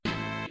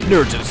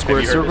Nerds in a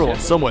Squared Circle on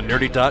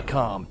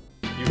SomewhatNerdy.com.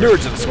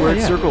 Nerds in a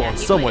Squared Circle on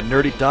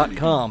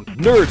SomewhatNerdy.com.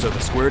 Nerds of the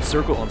Squared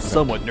Circle on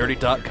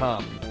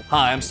SomewhatNerdy.com.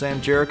 Hi, I'm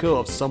Sam Jericho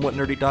of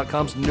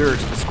SomewhatNerdy.com's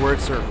Nerds in the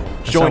Squared Circle.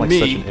 Join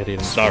me,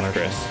 Snarf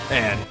Chris,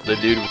 and the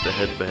dude with the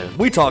headband.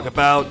 we talk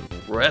about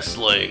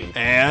Wrestling.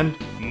 and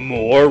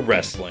more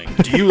wrestling.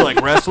 do you like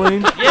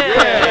wrestling?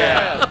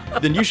 Yeah!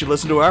 Then you should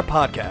listen to our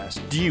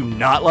podcast. Do you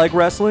not like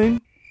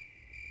wrestling?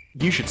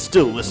 You should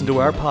still listen to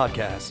our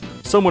podcast.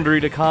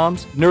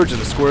 SomewhatNerdy.com's Nerds in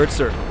the Squared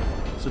Circle.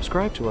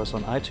 Subscribe to us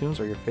on iTunes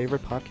or your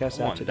favorite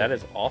podcast app today. That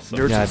is awesome.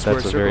 Nerds in Yeah, the Squared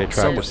that's a Circle very on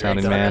attractive SomewhatNerdy.com.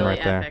 sounding man really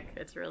right there. epic.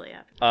 It's really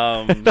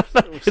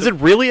epic. Is it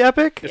really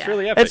epic? It's Yeah.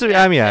 really epic. It's,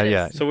 I mean, yeah, It is.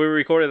 yeah. So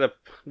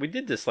we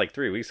did this like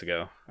 3 weeks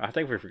ago. I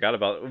think we forgot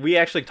about it. We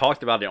actually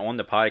talked about it on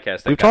the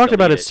podcast. We've talked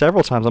about it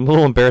several times. I'm a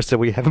little embarrassed that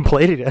we haven't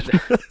played it yet.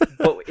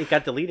 But it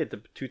got deleted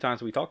the 2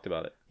 times we talked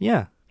about it.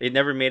 Yeah. It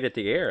never made it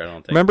to air, I don't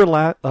think. Remember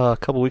a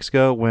couple weeks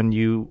ago when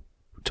you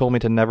told me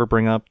to never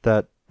bring up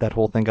that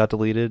whole thing got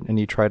deleted and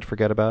you tried to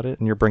forget about it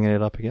and you're bringing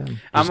it up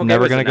again? I'm It's okay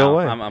never with going it to go now.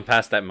 away. I'm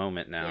past that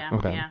moment now. Yeah,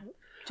 Okay. yeah.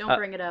 Don't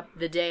bring it up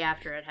the day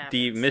after it happens.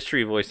 The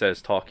mystery voice that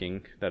is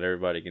talking that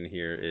everybody can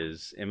hear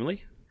is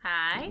Emily,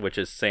 Hi. which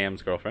is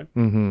Sam's girlfriend.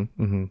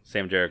 Mm-hmm.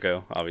 Sam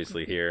Jericho,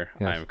 obviously here.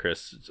 Yes. I'm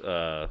Chris.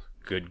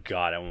 Good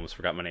God, I almost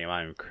forgot my name.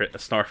 I'm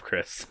Snarf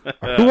Chris.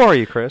 Who are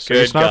you, Chris? Are you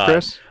Good Snarf God.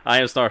 Chris? I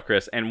am Snarf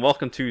Chris, and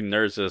welcome to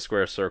Nerds of the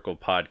Square Circle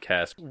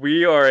podcast.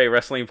 We are a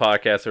wrestling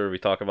podcast where we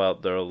talk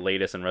about the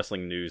latest in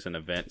wrestling news and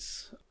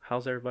events.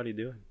 How's everybody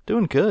doing?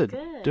 Doing good.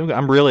 Good. Doing good.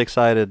 I'm really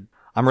excited.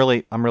 I'm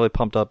really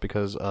pumped up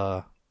because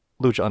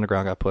Lucha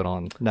Underground got put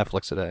on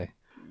Netflix today.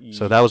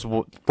 So that was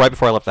right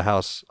before I left the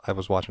house. I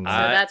was watching So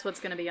that. that's what's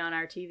going to be on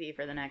our TV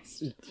for the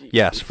next.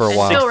 Yes, for a It's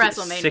while. still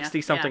WrestleMania.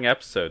 60-something Yeah.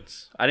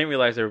 episodes. I didn't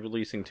realize they were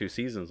releasing 2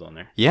 seasons on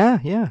there.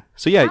 Yeah.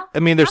 So yeah, How- I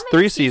mean, there's how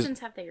many 3 seasons.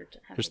 have they?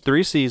 There's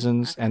 3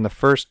 seasons, and the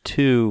first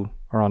 2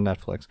 are on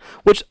Netflix,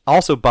 which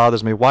also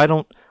bothers me. Why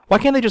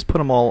can't they just put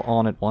them all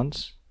on at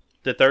once?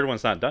 The 3rd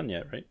one's not done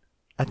yet, right?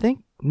 I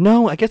think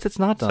no. I guess it's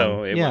not done.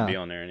 So it yeah. wouldn't be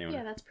on there anyway.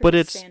 Yeah, that's pretty But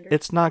it's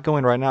standard. not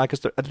going right now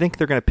because I think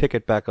they're going to pick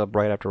it back up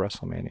right after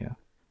WrestleMania,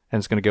 and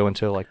it's going to go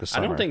until like the I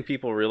summer. don't think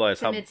people realize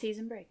It's a how...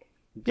 mid-season break.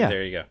 Yeah.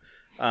 There you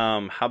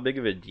go. How big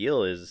of a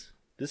deal is...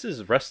 This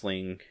is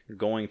wrestling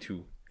going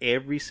to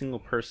every single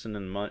person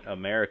in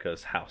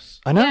America's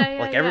house. I know.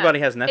 Like, everybody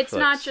has It's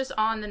not Netflix. just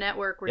on the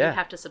network where Yeah. you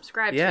have to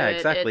subscribe Yeah, to it.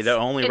 exactly. It's, The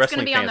only it's wrestling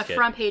going to be on fans the get.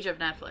 front page of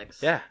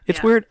Netflix. Yeah. It's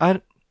Yeah. weird.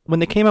 When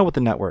they came out with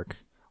the network,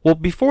 well,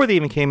 before they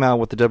even came out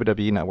with the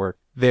WWE network,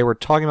 they were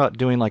talking about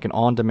doing like an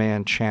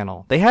on-demand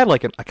channel. They had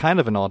like a kind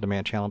of an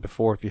on-demand channel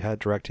before if you had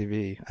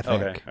DirecTV, I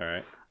think. Okay, all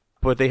right.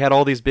 But they had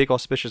all these big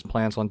auspicious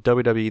plans on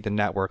WWE, the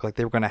network. Like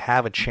they were going to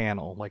have a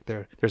channel. Like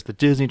there's the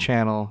Disney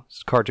Channel,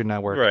 Cartoon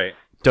Network, Right.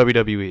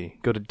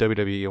 WWE. Go to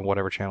WWE and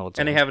whatever channel it's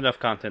And on. they have enough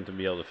content to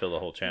be able to fill the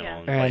whole channel. Yeah.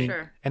 And, And,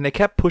 Sure. and they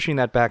kept pushing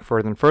that back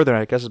further and further.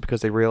 And I guess it's because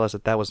they realized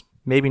that was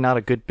maybe not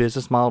a good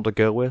business model to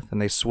go with.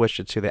 And they switched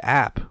it to the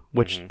app,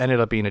 which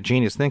ended up being a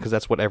genius thing because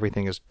that's what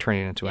everything is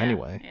turning into Yeah,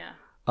 anyway. Yeah.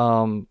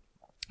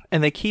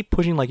 And they keep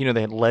pushing, like,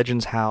 they had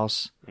Legends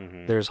House.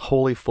 There's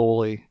Holy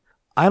Foley.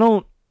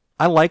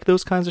 I like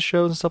those kinds of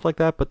shows and stuff like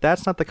that, but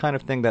that's not the kind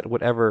of thing that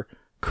would ever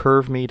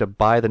curve me to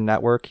buy the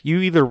network. You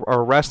either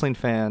are a wrestling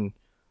fan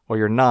or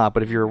you're not,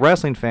 but if you're a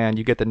wrestling fan,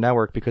 you get the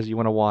network because you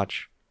want to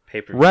watch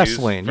pay-per-views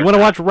wrestling. for You want to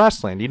that. watch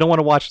wrestling. You don't want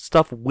to watch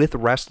stuff with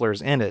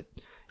wrestlers in it,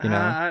 you know?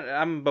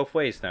 I'm both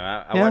ways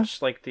now. I Yeah.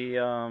 watch like the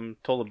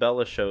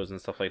Tolabella shows and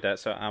stuff like that,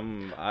 so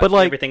But,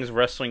 like- everything's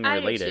wrestling I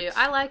related. do too.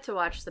 I like to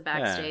watch the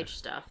backstage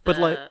stuff. But,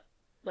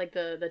 like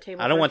the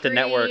table. I don't for want the three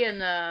network. And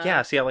the,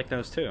 Yeah, see, I like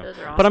those too. Those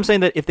are awesome. But I'm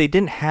saying that if they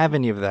didn't have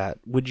any of that,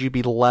 would you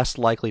be less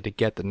likely to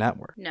get the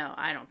network? No,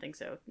 I don't think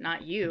so.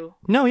 Not you.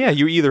 No, yeah,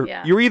 you're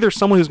either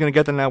someone who's going to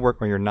get the network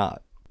or you're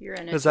not. You're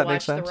in it Does to that make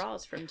watch sense? the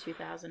Raws from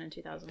 2000 and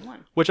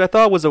 2001. Which I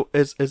thought was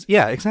is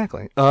yeah,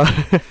 exactly.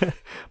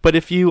 But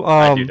if you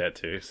I do that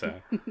too.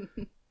 So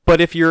but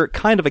if you're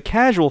kind of a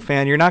casual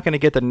fan, you're not going to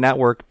get the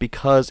network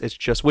because it's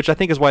just, which I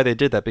think is why they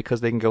did that,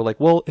 because they can go like,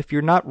 well, if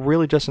you're not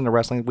really just into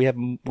wrestling, we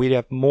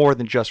have more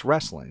than just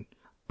wrestling.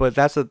 But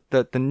that's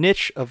the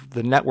niche of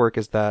the network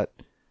is that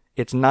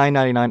it's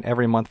 $9.99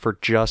 every month for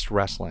just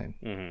wrestling.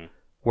 Mhm.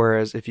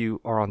 Whereas if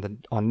you are on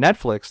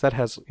Netflix, that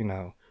has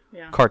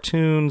Yeah.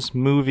 cartoons,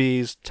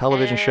 movies,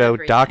 television show,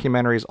 Everything.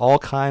 documentaries, all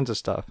kinds of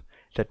stuff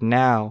that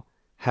now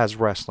has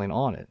wrestling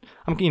on it.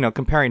 I'm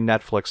comparing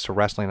Netflix to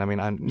wrestling. I mean,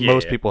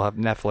 most people have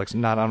Netflix.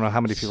 I don't know how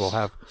many people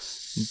have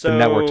the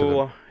network to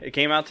them. It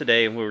came out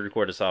today. We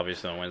record this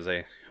obviously on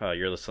Wednesday.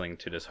 You're listening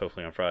to this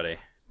hopefully on Friday.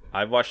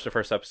 I've watched the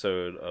first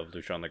episode of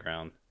Lucha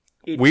Underground.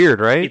 Weird,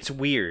 right? It's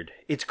weird.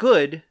 It's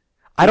good.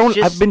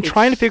 I've been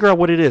trying to figure out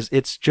what it is.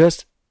 It's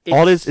just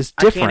all it is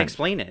different. I can't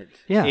explain it.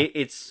 Yeah.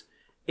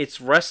 It's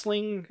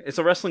wrestling. It's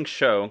a wrestling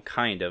show,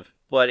 kind of,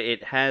 but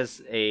it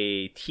has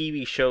a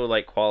TV show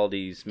like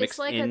qualities mixed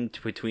like in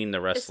between the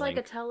It's wrestling.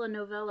 like a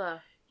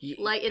telenovela.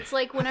 Like, it's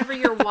like whenever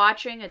you're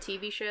watching a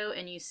TV show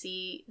and you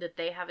see that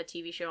they have a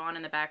TV show on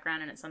in the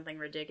background and it's something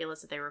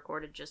ridiculous that they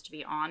recorded just to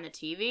be on the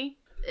TV.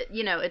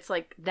 It's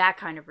like that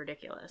kind of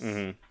ridiculous.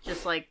 Mhm.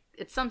 Just like,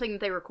 it's something that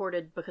they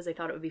recorded because they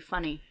thought it would be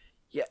funny.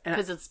 Yeah,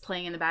 Because it's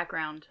playing in the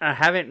background. I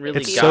haven't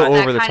really It's got so that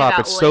over the kind top. of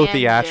It's so outlandish.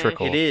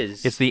 theatrical. It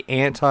is. It's the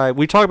anti.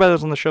 We talked about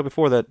this on the show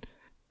before that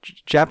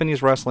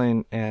Japanese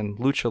wrestling and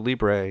lucha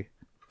libre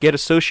get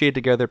associated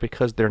together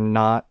because they're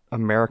not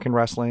American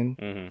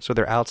wrestling, so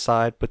they're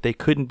outside, but they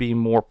couldn't be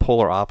more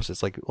polar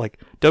opposites. Like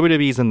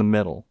WWE's in the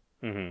middle,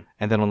 and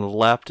then on the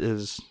left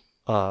is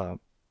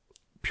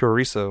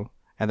Puriso,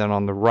 and then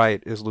on the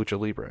right is lucha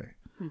libre,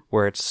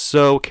 where it's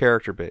so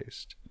character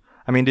based.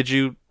 I mean,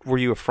 were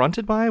you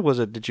affronted by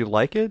it? Did you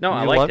like it? No,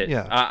 I You liked loved- it.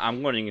 Yeah.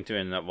 I'm going to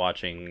end up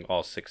watching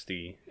all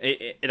 60.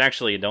 It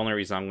actually, the only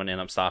reason I'm going to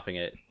end up stopping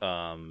it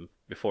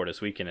before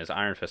this weekend is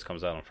Iron Fist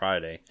comes out on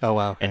Friday. Oh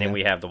wow. And then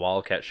we have the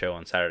Wildcat show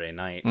on Saturday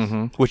night.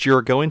 which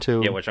you're going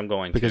to. Yeah, which I'm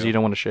going because to. you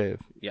don't want to shave.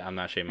 Yeah, I'm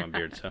not shaving my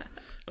beard, so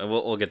but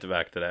we'll get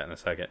back to that in a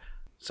second.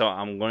 So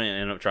I'm going to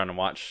end up trying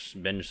to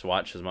binge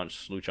watch as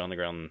much Lucha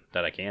Underground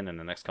that I can in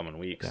the next coming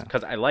weeks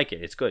because I like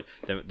it. It's good.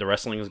 The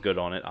wrestling is good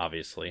on it,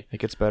 obviously.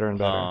 It gets better and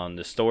better.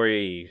 The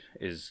story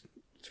is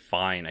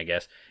fine, I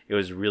guess. It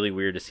was really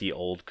weird to see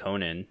old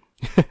Conan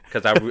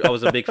because I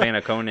was a big fan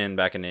of Conan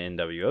back in the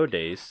NWO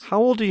days. How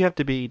old do you have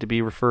to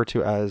be referred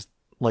to as,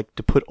 like,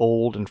 to put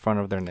old in front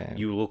of their name?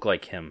 You look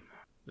like him.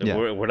 Yeah.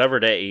 Whatever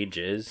that age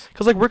is.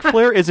 Because, like, Ric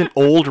Flair isn't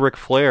old Ric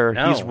Flair.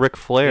 No, he's Ric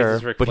Flair,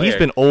 he's Ric but he's Flair.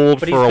 been old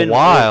But for he's a been old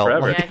while.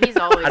 forever. Like, Yeah, he's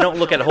always. I don't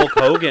look at Hulk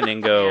Hogan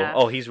and go, Yeah.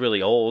 "Oh, he's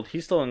really old." He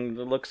still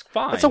looks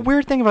fine. that's a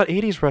weird thing about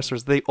 80s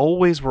wrestlers. They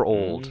always were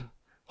old.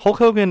 Hulk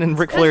Hogan and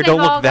Ric Because Flair they've don't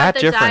all look that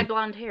got the dyed different.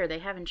 blonde hair. They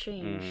haven't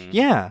changed.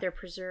 Yeah. They're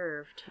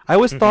preserved. I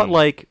always thought,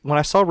 like, when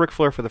I saw Ric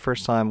Flair for the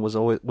first time was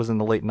in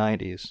the late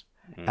 90s.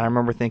 And I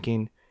remember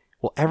thinking,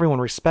 well, everyone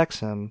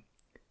respects him.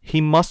 He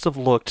must have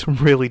looked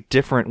really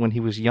different when he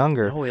was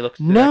younger. No, he looks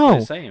exactly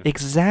the same.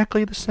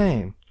 Exactly the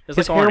same. It's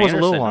His like hair Arn was a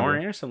little Anderson. longer. Arn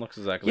Anderson looks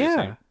exactly the Yeah.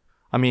 same.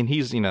 I mean,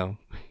 he's,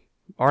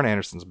 Arn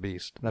Anderson's a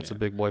beast. That's a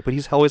big boy. But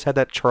he's always had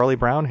that Charlie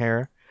Brown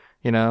hair,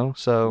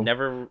 so.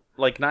 Never,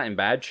 like, not in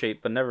bad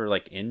shape, but never,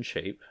 like, in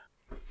shape.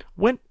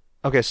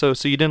 Okay, so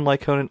you didn't like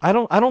Conan? I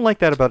don't like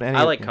that about any.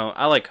 I like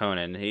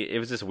Conan. It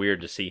was just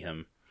weird to see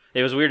him.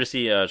 It was weird to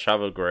see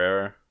Chavo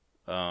Guerrero.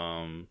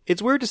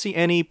 It's weird to see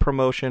any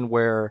promotion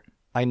where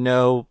I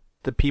know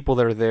the people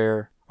that are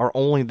there are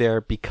only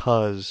there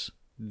because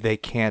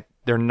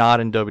they're not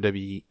in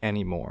WWE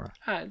anymore.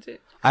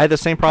 I had the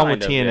same problem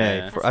with Kind of, TNA.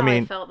 yeah. That's I how I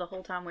mean, felt the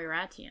whole time we were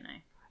at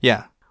TNA.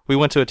 yeah, we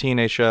went to a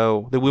TNA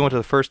show. We went to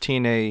the first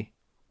TNA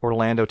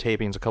Orlando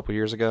tapings a couple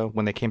years ago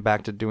when they came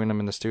back to doing them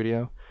in the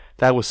studio.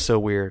 That was so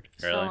weird.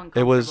 Really? So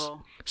uncomfortable. It was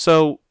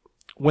so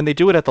when they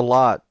do it at the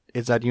lot,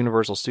 it's at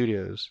Universal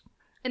Studios.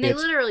 And they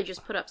it's- literally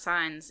just put up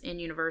signs in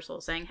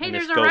Universal saying, "Hey, And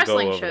there's just a go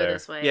wrestling over show there.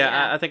 this way."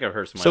 Yeah, I think I've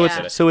heard somebody So say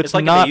it's- that. so it's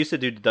like not- if they used to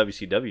do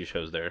WCW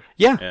shows there.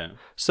 Yeah. Yeah.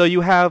 So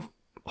you have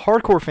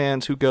hardcore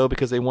fans who go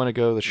because they want to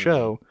go to the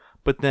show,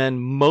 but then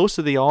most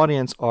of the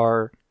audience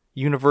are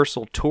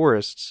Universal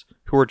tourists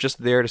who are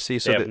just there to see.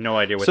 So They have no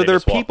idea what So they there are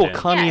just walked people in.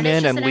 coming and in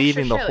it's and just an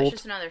leaving extra the show. whole. It's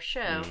just another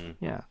show.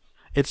 Yeah,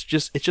 it's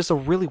just a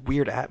really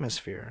weird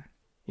atmosphere.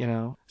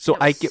 So It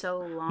I was get so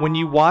when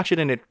you long. watch it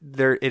and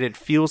it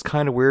feels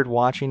kind of weird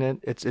watching it.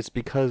 It's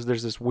because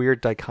there's this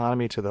weird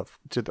dichotomy to the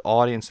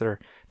audience that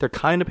they're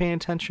kind of paying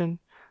attention.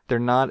 They're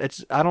not.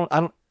 I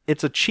don't.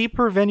 It's a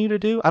cheaper venue to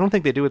do. I don't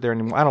think they do it there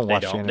anymore. I don't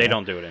watch TNA. They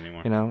don't do it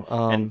anymore. And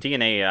And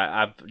TNA,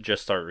 I've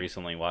just started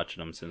recently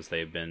watching them since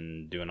they've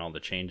been doing all the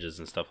changes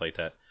and stuff like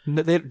that.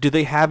 do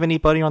they have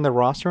anybody on their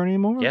roster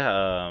anymore?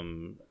 Yeah,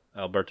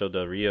 Alberto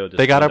Del Rio. just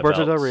They got won the Alberto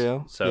Del belts.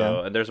 Rio, So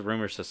yeah. and there's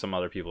rumors that some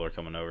other people are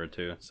coming over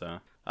too. So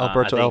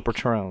Alberto I El think-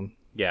 Patron,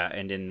 Yeah,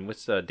 and then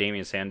what's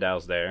Damian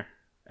Sandow's there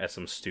as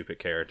some stupid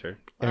character.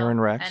 Aaron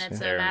Rex. And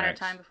it's yeah. a Aaron matter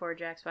Rex. of time before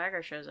Jack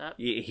Swagger shows up.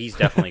 He's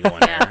definitely going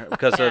there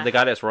because Yeah. the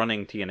guy that's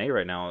running TNA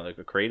right now, like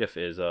a creative,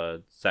 is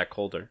Zach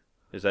Coulter.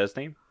 Is that his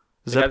name?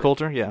 Zeb The guy-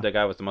 Coulter, yeah. The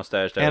guy with the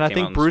mustache. That And I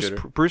came out think on the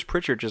scooter. Bruce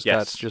Pritchard just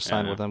Yes,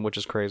 signed yeah. with them, which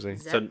is crazy.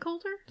 Zeb So-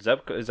 Coulter? Zeb,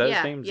 is that yeah,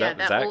 his name? yeah, Zeb,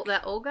 that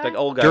Zach? old guy. Like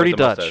old guy Dirty with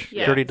the Dutch. mustache.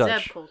 Yeah, Dirty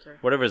Dutch. Zeb Coulter.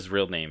 Whatever his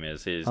real name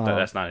is,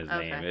 that's not his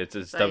Okay. name. It's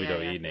his But yeah,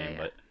 WWE yeah, name,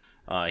 yeah.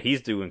 but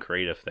he's doing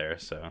creative there.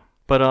 So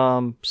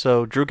But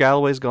so Drew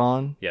Galloway's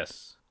gone.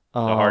 yes, the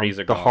Hardys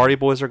are The gone. Hardy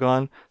Boys are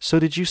gone. So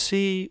did you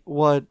see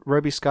what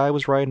Ruby Sky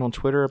was writing on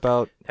Twitter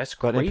about That's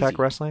about crazy. Impact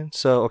Wrestling?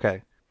 So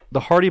okay, the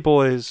Hardy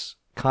Boys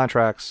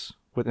contracts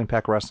with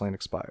Impact Wrestling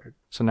expired.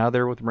 So now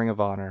they're with Ring of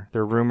Honor.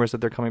 There are rumors that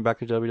they're coming back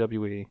to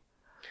WWE.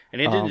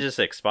 And it didn't just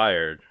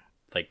expire.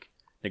 Like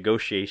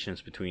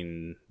negotiations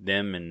between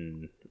them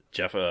and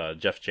Jeff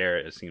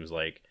Jarrett, it seems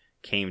like,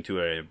 came to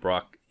a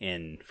abrupt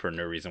end for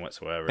no reason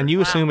whatsoever. And you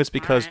Wow. assume it's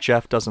because Alright.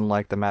 Jeff doesn't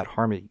like the Matt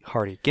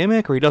Hardy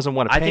gimmick, or he doesn't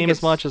want to pay him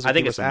as much as I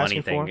think he it's was a money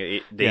asking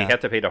thing. for. They Yeah. have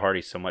to pay the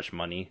Hardys so much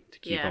money to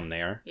keep Yeah. them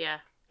there. Yeah.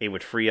 It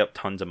would free up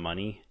tons of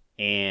money.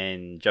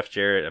 And Jeff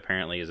Jarrett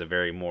apparently is a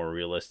very more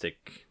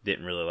realistic.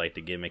 Didn't really like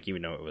the gimmick,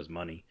 even though it was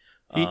money.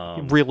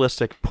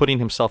 realistic, putting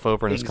himself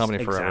over in his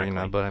company forever,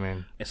 exactly. But I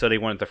mean, And so they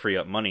wanted to free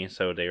up money,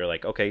 so they were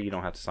like, okay, you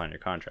don't have to sign your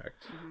contract.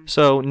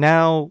 so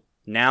now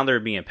Now they're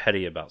being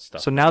petty about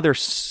stuff. So now they're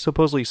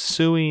supposedly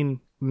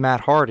suing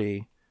Matt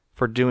Hardy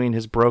for doing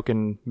his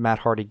broken Matt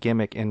Hardy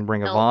gimmick in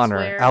Ring of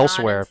Honor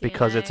elsewhere not in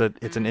because it's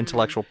an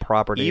intellectual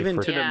property Even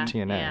for to the-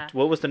 TNA. Yeah.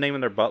 What was the name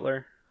of their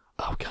butler?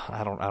 Oh god,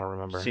 I don't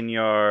remember.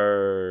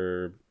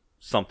 Senior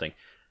something.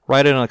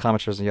 Write it in the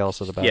comments and yell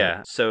us about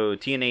Yeah. it. So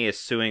TNA is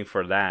suing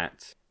for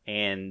that.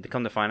 And to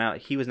come to find out,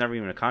 he was never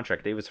even in a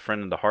contract. He was a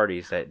friend of the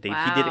Hardys. He did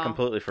it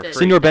completely for free.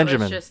 Senior That was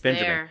Benjamin. just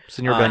Benjamin. there.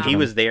 Senior Benjamin. He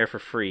was there for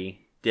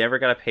free. Never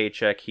got a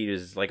paycheck. He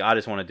was like, I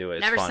just want to do it.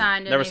 It's Never fun.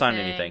 signed Never signed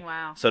anything. anything.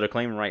 Wow. So they're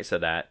claiming rights to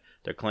that.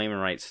 They're claiming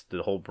rights to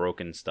the whole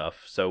broken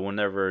stuff. So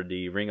whenever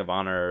the Ring of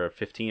Honor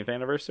 15th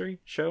anniversary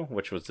show,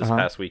 which was this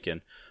past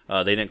weekend,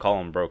 they didn't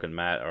call him Broken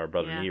Matt or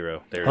Brother Yeah.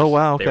 Nero. They were Oh,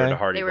 wow, They were okay. the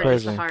Hardy They were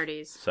Brothers. just the Crazy.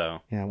 Hardys.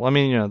 So Yeah, well, I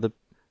mean,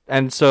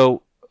 and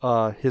so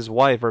his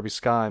wife, Ruby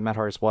Sky, Matt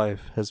Hardy's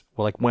wife, has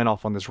went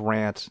off on this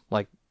rant,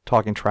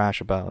 talking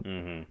trash about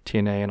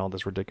TNA and all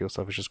this ridiculous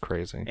stuff. It's just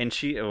crazy. And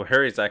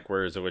her exact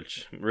words,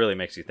 which really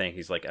makes you think,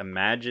 he's like,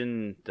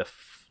 imagine the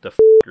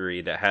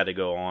f***ery that had to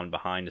go on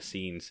behind the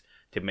scenes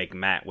to make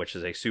Matt, which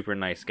is a super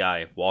nice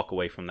guy, walk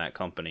away from that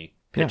company.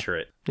 Picture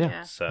it.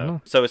 Yeah. So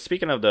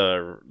speaking of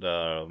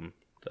the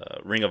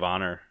Ring of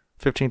Honor,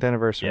 15th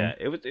anniversary. yeah,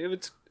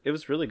 it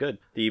was really good.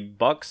 The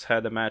Bucks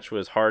had the match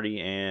with Hardy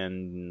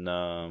and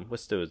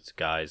what's those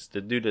guys?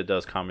 The dude that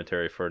does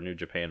commentary for New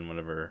Japan,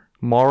 whatever.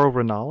 Mauro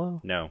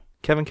Ranallo? No,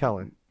 Kevin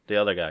Kelly. the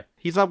other guy.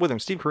 He's not with him.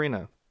 Steve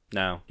Corino.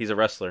 No, he's a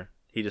wrestler.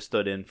 He just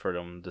stood in for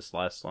them this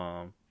last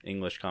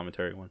English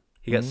commentary one.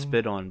 He got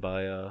spit on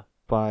by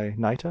By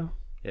Naito?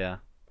 yeah,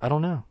 I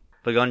don't know.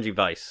 Pagunji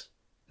Vice.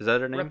 Is that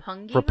her name?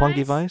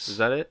 Roppongi Vice? Is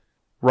that it?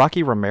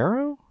 Rocky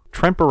Romero?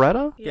 Trent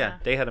Beretta? Yeah,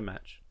 they had a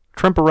match.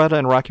 Trent Beretta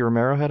and Rocky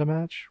Romero had a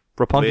match?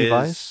 Roppongi Wiz,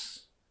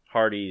 Vice?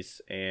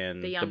 Hardys, and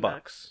The the, Young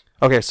Bucks.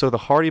 Okay, so the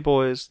Hardy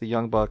Boys, the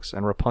Young Bucks,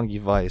 and Roppongi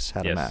Vice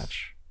had a Yes.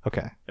 match.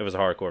 Okay. It was a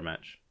hardcore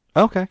match.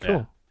 Okay,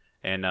 cool.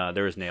 And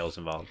there was nails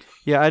involved.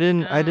 Yeah, I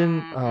didn't,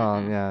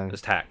 yeah. It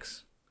was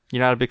tax.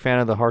 You're not a big fan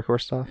of the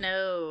hardcore stuff?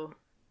 No.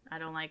 I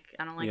don't like You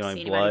to don't see like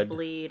anybody blood?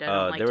 bleed. I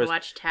don't like there to was-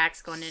 watch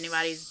tacks going to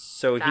anybody's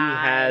So he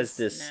has thighs.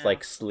 this No.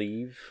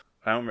 sleeve.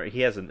 I don't remember.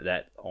 He has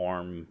that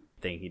arm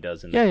thing he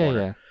does in the Yeah, yeah, corner.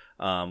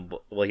 yeah.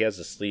 Well, he has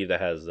a sleeve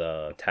that has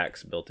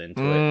tacks built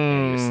into it,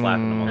 and he was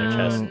slapping them on Oh, the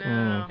chest.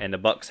 no. And the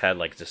Bucks had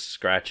just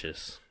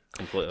scratches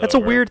completely. That's a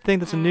over it. weird thing.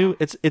 That's a new.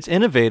 It's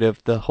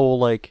innovative. The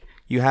whole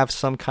you have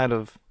some kind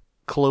of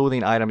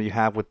clothing item you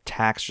have with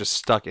tacks just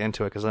stuck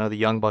into it. Because I know the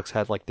Young Bucks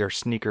had their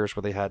sneakers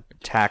where they had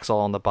tacks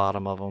all on the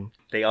bottom of them.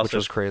 They also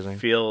was crazy.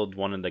 filled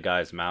one of the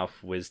guy's mouth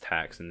with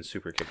tacks and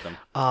super kicked him.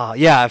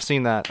 Yeah, I've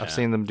seen that. I've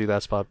seen them do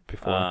that spot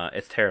before.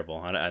 It's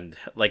terrible, and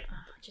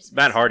Just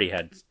Matt Hardy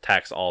had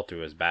tacks all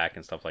through his back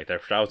and stuff like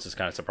that. I was just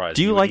kind of surprised.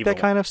 Do you like that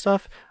kind of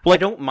stuff? I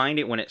don't mind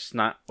it when it's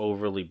not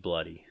overly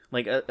bloody.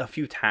 Like a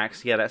few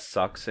tacks, yeah, that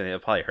sucks and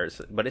it probably hurts.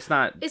 But it's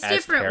not. It's as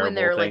different when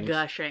they're terrible things.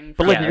 gushing. But,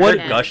 from like, their what-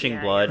 head. gushing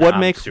Yeah, blood? yeah. What I'm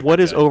makes super what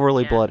is good.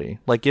 overly Yeah. bloody?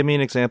 Give me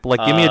an example.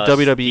 Give me a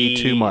WWE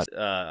too much.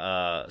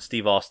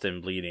 Steve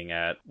Austin bleeding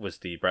was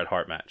the Bret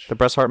Hart match. The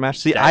Bret Hart match.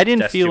 See, That- I didn't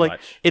that's feel too like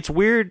much. it's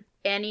weird.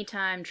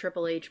 Anytime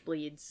Triple H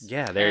bleeds.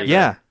 Yeah, there you go.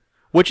 Yeah,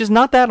 which is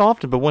not that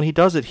often, but when he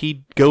does it,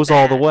 he goes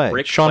all the way.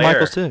 Ric Shawn Flair.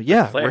 Michaels too.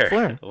 Yeah, Ric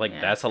Flair.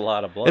 Yeah. That's a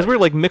lot of blood. It's weird.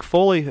 Mick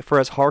Foley, for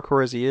as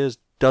hardcore as he is,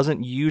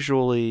 doesn't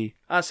usually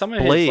some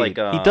of blade.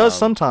 his, he does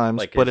sometimes,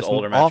 like but his it's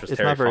older match with it's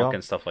Terry not very Funk often.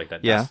 and stuff like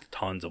that. Yeah. That's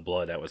tons of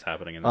blood that was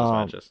happening in those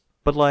matches.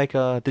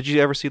 But did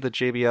you ever see the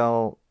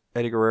JBL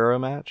Eddie Guerrero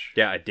match?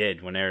 Yeah, I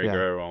did. When Eric Yeah.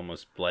 Guerrero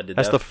almost bled to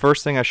That's death. the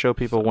first thing I show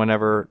people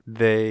whenever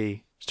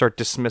they start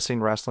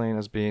dismissing wrestling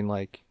as being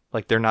like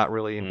they're not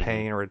really in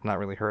pain or not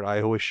really hurt.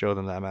 I always show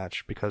them that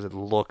match because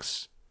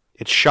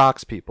it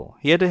shocks people.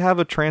 He had to have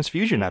a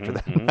transfusion after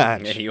that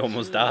match. Yeah, he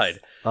almost died.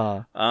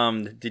 Uh,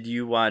 Did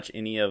you watch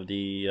any of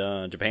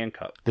the Japan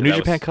Cup? the New That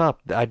Japan was- Cup,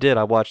 I did.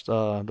 I watched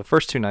the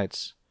first 2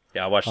 nights.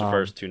 Yeah, I watched the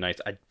first 2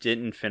 nights. I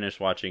didn't finish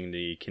watching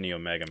the Kenny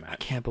Omega I match.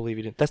 can't believe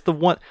he didn't. That's the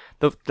one.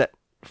 That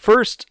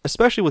first,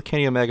 especially with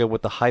Kenny Omega,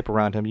 with the hype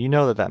around him, you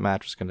know that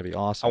match was going to be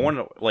awesome. I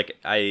wanted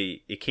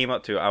it came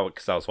up to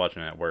because I was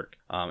watching it at work,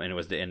 and it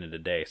was the end of the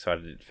day, so I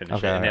didn't finish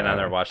Okay, it, and then I alright.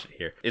 never watched it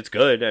here. It's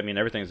good. I mean,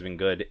 everything's been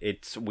good.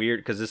 It's weird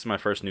because this is my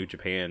first New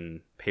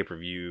Japan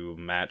pay-per-view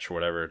match or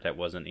whatever that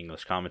wasn't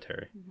English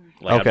commentary.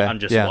 Okay, I'm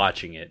just yeah.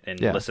 watching it and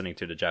Yeah. listening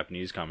to the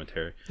Japanese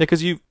commentary. Yeah,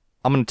 because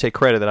I'm going to take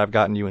credit that I've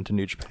gotten you into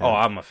New Japan. Oh,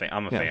 I'm a fan.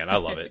 I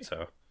love it.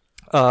 So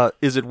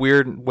Is it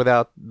weird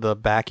without the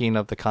backing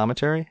of the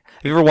commentary?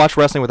 Have you ever watched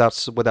wrestling without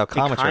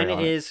commentary? It kind of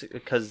on it? is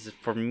because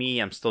for me,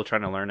 I'm still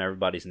trying to learn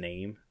everybody's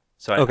name.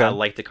 So Okay. I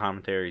like the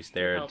commentaries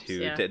there Helps, to,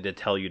 yeah. to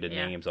tell you the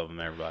Yeah. names of them,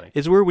 everybody.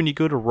 It's weird when you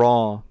go to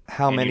Raw.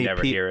 How And you many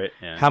never hear it,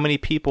 yeah. How many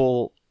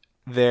people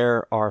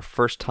there are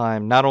first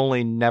time? Not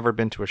only never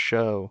been to a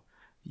show.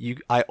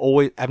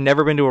 I've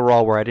never been to a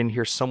Raw where I didn't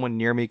hear someone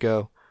near me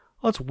go,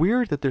 Oh, it's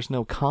weird that there's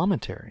no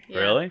commentary.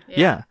 Really?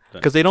 Yeah,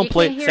 because they don't You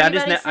play. can't hear See,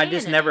 anybody I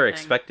just saying never anything.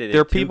 expected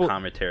There are it to people-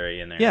 commentary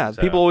in there. Yeah,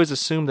 so. people always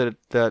assume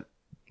that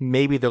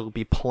maybe they'll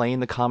be playing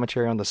the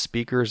commentary on the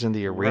speakers in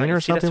the arena Right.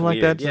 or See, that's something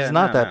like weird. that. Yeah, It's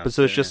not no, that, no. but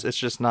so Yeah. it's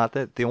just not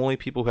that. The only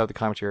people who have the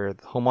commentary are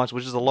the home audience,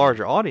 which is a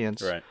larger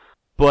audience. Right.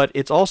 But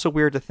it's also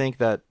weird to think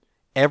that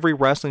every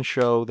wrestling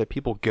show that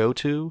people go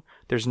to,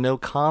 there's no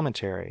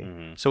commentary.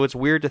 Mm-hmm. So it's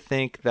weird to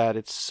think that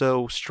it's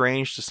so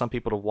strange to some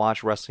people to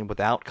watch wrestling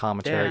without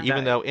commentary, Yeah,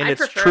 even though in I its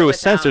prefer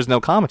truest sense, without. there's no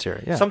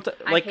commentary. Yeah,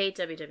 I Like hate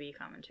WWE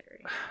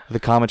commentary. the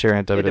commentary on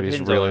it WWE is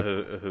depends really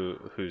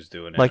on who's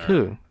doing it. like or-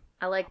 who?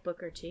 I like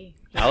Booker T.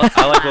 I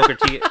like Booker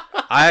T.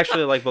 I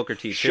actually like Booker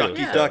T too. Shucky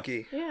Yeah.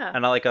 Ducky. Yeah.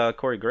 And I like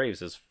Corey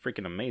Graves is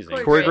freaking amazing.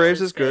 Corey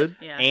Graves is good.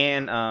 Yeah.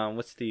 And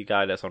what's the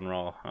guy that's on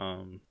Raw?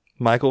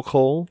 Michael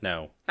Cole.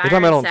 No. We're talking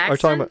about- Byron are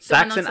talking about-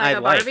 Saxon? The Saxon one that looks I like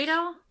a like. Barbie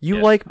doll? You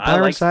Yeah. like I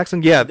Byron like-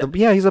 Saxon? Yeah,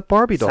 yeah, he's a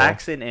Barbie doll.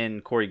 Saxon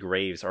and Corey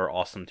Graves are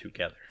awesome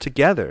together.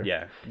 Together.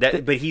 Yeah.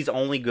 But he's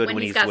only good When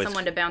when he's got with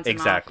someone to bounce him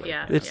off, exactly.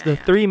 yeah. It's the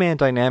three-man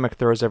dynamic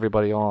throws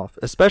everybody off,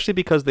 especially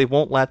because they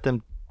won't let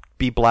them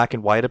be black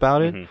and white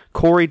about it.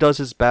 Corey does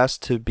his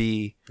best to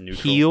be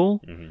Neutral.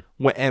 heel,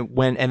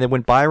 and then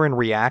when Byron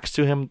reacts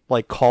to him,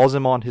 like calls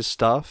him on his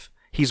stuff,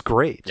 he's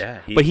great. Yeah,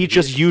 but he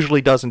just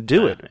usually doesn't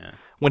do it. Yeah.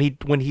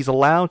 When he's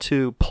allowed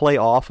to play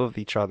off of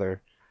each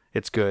other,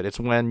 it's good. It's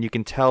when you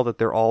can tell that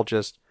they're all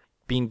just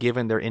being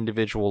given their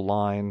individual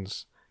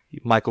lines.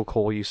 Michael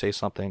Cole, you say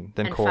something,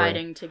 then And Corey.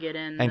 fighting to get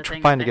in. And the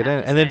thing trying that to they get in.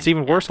 have to And then it's say.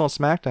 even worse on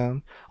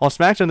SmackDown. On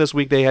SmackDown this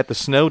week, they had the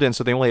snowed in,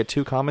 so they only had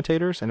 2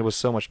 commentators, and it was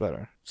so much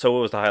better. So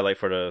what was the highlight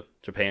for the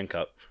Japan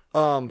Cup?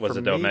 Was for it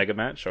the me- Omega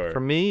match or For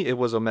me, it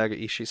was Omega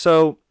Ishii.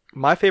 So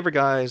my favorite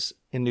guys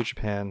in New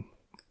Japan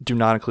do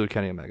not include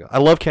Kenny Omega. I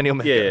love Kenny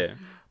Omega. Yeah.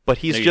 But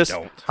he's No, you just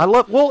don't. I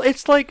love well,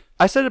 it's like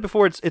I said it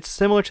before, it's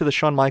similar to the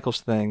Shawn Michaels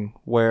thing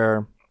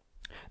where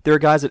there are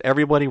guys that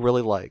everybody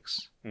really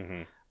likes.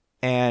 Mhm.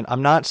 And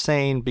I'm not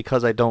saying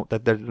because I don't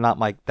that they're not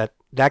my that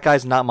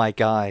guy's not my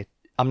guy.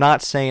 I'm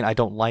not saying I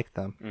don't like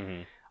them.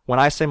 Mm-hmm. When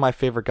I say my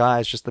favorite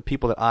guys, just the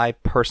people that I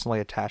personally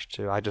attach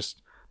to.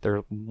 They're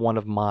one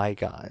of my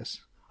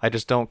guys. I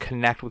just don't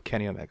connect with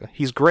Kenny Omega.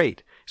 He's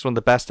great. He's one of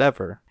the best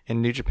ever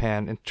in New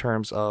Japan in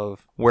terms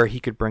of where he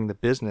could bring the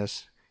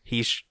business.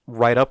 He's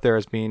right up there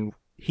as being.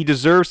 He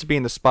deserves to be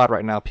in the spot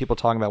right now. People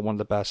talking about one of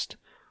the best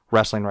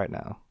wrestling right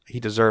now. He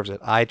deserves it.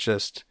 I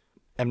just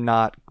am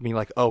not being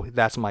like, oh,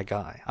 that's my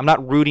guy. I'm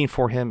not rooting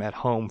for him at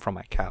home from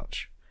my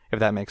couch, if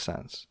that makes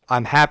sense.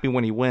 I'm happy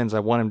when he wins. I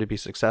want him to be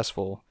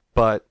successful.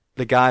 But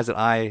the guys that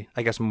I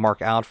guess,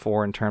 mark out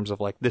for in terms of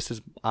like,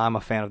 I'm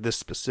a fan of this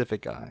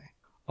specific guy,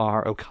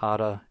 are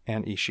Okada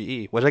and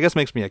Ishii, which I guess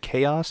makes me a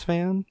Chaos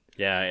fan.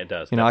 Yeah, it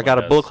does. You know, I got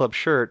a Definitely Bullet Club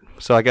shirt,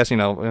 so I guess, me,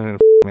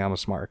 I'm a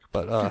smart.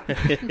 But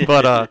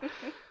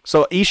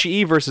so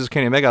Ishii versus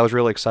Kenny Omega, I was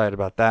really excited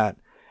about that.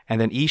 And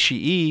then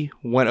Ishii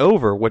went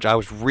over, which I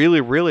was really,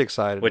 really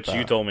excited Which about.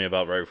 you told me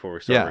about right before we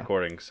started Yeah.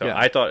 recording. So Yeah.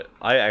 I thought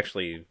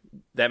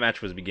that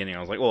match was beginning. I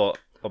was like, well,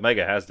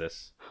 Omega has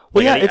this.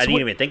 Well, yeah, I it's didn't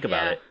what- even think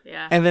about Yeah. it.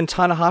 Yeah. And then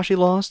Tanahashi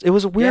lost. It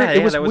was weird. Yeah,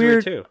 it was that was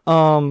weird, weird,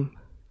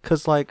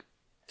 because like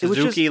it was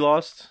Suzuki just,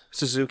 lost.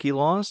 Suzuki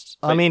lost.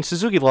 I But- mean,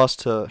 Suzuki lost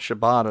to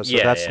Shibata, so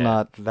Yeah, that's yeah.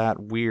 not that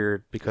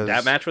weird because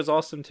That match was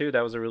awesome too.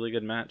 That was a really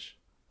good match.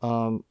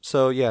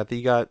 So yeah,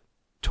 you got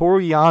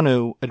Toru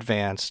Yano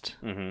advanced,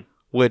 Mm-hmm.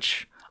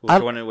 which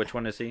Which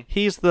one is he?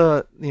 he's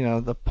the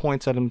the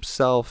points at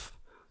himself,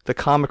 the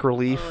comic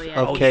relief Oh,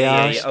 yeah. of Oh,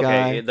 chaos Okay,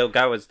 guy. the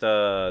guy was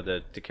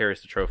the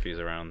carries the trophies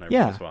around there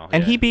Yeah, as well.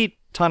 and Yeah. he beat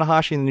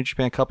Tanahashi in the New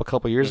Japan Cup a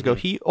couple years ago. Mhm.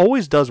 He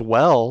always does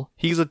well.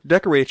 He's a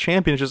decorated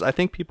champion. It's just I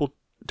think people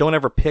don't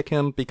ever pick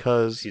him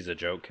because he's a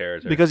joke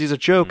character. he's a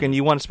joke, Mm-hmm. and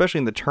you want, especially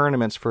in the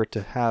tournaments, for it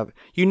to have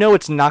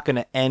it's not going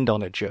to end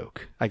on a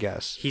joke. I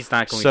guess he's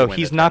not going. so to win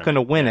he's the not going to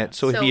tournament. win Yeah. it.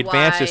 So if So he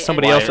advances, why-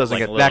 somebody Why- else doesn't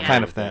like get a that little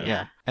kind of bit, thing. yeah.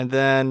 Yeah. And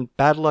then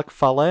Bad Luck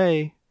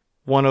Fale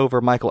won over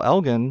Michael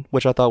Elgin,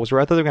 which I thought was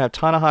rare. I thought they were going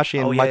to have Tanahashi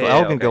and Oh, yeah, Michael yeah,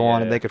 Elgin okay, go yeah,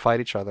 on and yeah. they could fight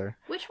each other.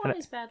 Which one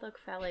is Bad Luck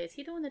Fale? Is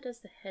he the one that does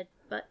the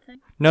headbutt thing?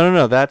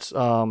 No, that's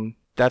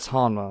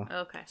Hanma.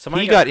 Okay.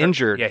 Somebody He got hurt.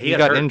 injured. Yeah, He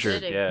got hurt.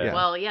 injured. Did he? Yeah.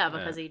 Well, yeah,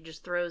 because he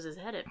just throws his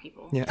head at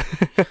people. Yeah.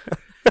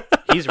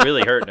 He's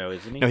really hurt now,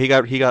 isn't he? No, he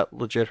got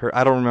legit hurt.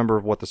 I don't remember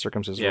what the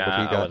circumstances Yeah, were, but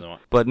he I got. wasn't-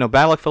 But no,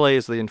 Bad Luck Fale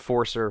is the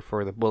enforcer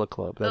for the Bullet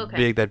Club. That Okay.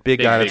 big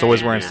guy that's big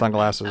always guy, wearing yeah.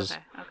 sunglasses.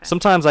 Okay.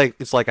 Sometimes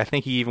it's like I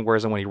think he even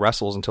wears them when he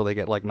wrestles until they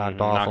get like knocked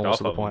Mhm, off knocked almost off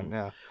to the of point. him.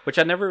 Yeah. Which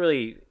I never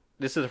really.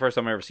 This is the first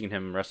time I've ever seen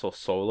him wrestle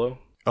solo.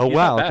 Oh He's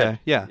wow. not bad. Okay.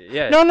 Yeah.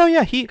 Yeah. No.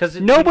 Yeah. Because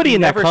Nobody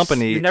in that you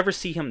company. never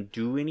see him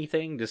do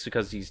anything just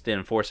because he's the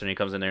enforcer and he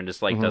comes in there and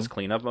just like Mm-hmm. does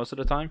cleanup most of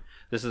the time.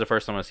 This is the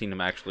first time I've seen him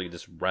actually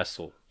just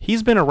wrestle.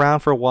 He's been around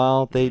for a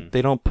while. They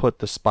don't put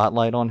the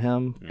spotlight on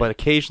him, but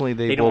occasionally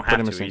they, They will don't put have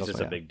him in to. He's singles. just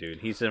yeah. a big dude.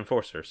 He's an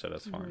enforcer, so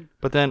that's fine.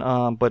 But then,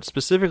 but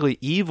specifically,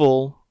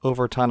 Evil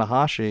over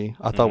Tanahashi,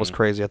 I thought was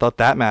crazy. I thought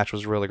that match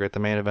was really great. The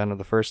main event of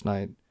the first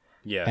night,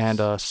 Yes.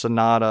 and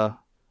Sonata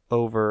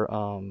over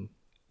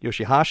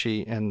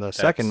Yoshihashi in the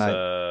second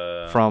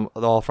night from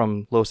Los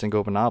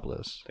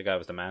Ingobernables. the guy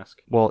with the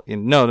mask. Well,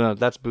 no,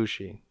 that's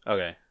Bushi.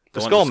 Okay. The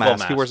one- skull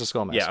mask. He wears a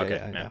skull mask. Yeah,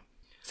 okay. Yeah.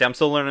 See, I'm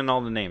still learning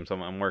all the names.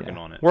 I'm working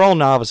on it. We're all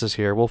novices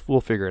here.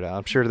 We'll figure it out.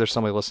 I'm sure there's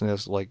somebody listening to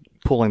this like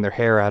pulling their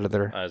hair out of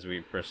their. As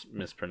we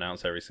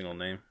mispronounce every single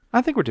name.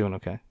 I think we're doing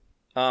okay.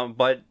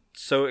 But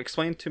so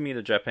explain to me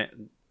the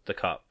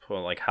cup.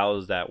 Well, like how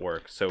does that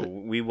work? So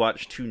we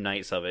watched 2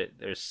 nights of it.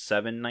 There's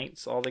 7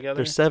 nights altogether.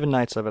 There's 7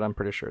 nights of it. I'm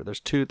pretty sure.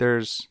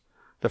 There's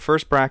the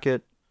first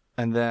bracket,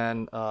 and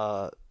then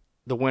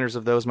the winners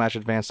of those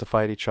matches advance to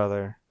fight each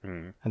other,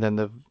 and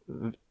then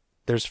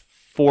there's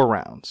 4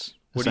 rounds.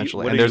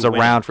 Essentially, and there's a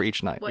round for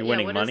each night. You're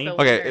winning money?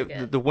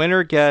 The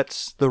winner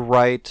gets the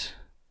right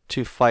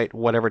to fight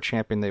whatever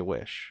champion they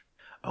wish.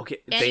 Okay.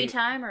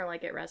 Anytime or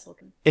like at Wrestle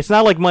Kingdom? It's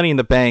not like Money in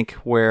the Bank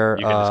where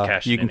you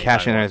can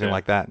cash in anytime, anything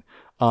like that.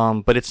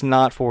 But it's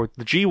not for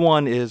the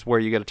G1 is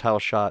where you get a title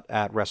shot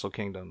at Wrestle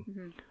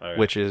Kingdom,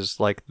 which is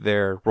like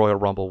their Royal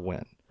Rumble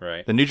win.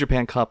 Right. The New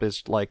Japan Cup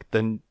is like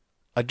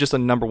just a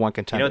number 1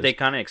 contender. You know, they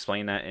kind of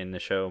explained that in the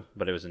show,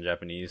 but it was in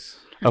Japanese.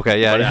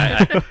 Okay,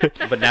 yeah.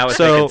 But now it's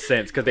making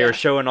sense because they were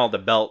showing all the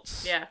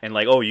belts. Yeah. And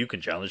like, oh, you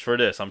can challenge for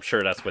this. I'm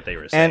sure that's what they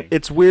were saying. And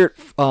it's weird.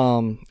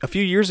 A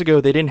few years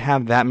ago, they didn't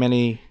have that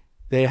many.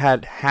 They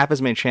had half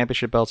as many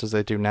championship belts as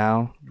they do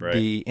now. Right.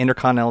 The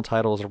Intercontinental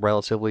title is a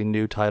relatively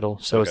new title,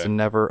 so it's a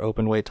never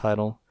open weight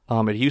title.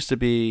 It used to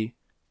be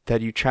that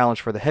you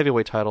challenge for the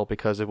heavyweight title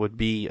because it would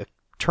be a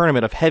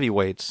tournament of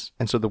heavyweights,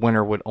 and so the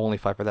winner would only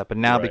fight for that. But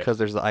now, because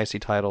there's the IC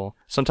title,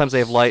 sometimes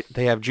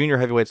they have junior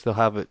heavyweights. They'll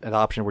have an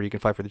option where you can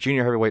fight for the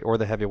junior heavyweight or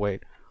the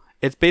heavyweight.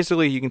 It's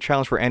basically you can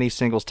challenge for any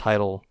singles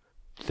title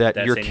that's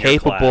you're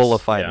capable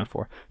of fighting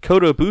for.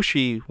 Kota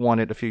Ibushi won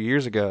it a few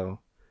years ago,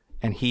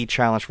 and he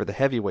challenged for the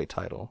heavyweight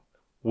title,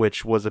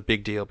 which was a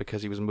big deal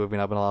because he was moving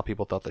up, and a lot of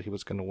people thought that he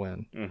was going to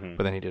win,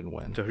 but then he didn't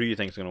win. So who do you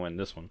think is going to win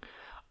this one?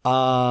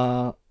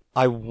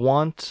 I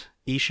want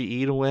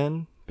Ishii to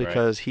win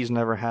because he's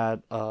never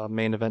had a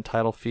main event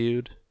title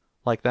feud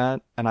like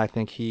that, and I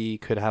think he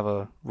could have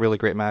a really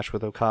great match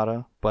with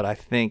Okada. But I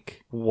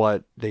think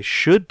what they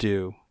should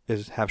do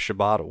is have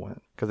Shibata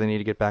win because they need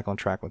to get back on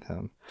track with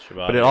him.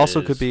 But it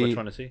also could be which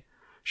one is he?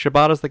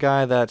 Shibata's the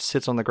guy that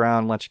sits on the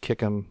ground and lets you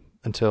kick him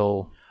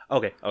until.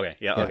 Okay,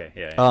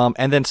 yeah.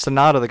 And then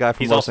Sonata, the guy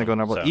from Wrestling Go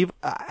Number.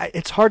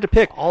 It's hard to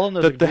pick. All of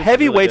those the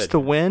heavyweights to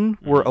win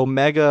were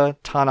Omega,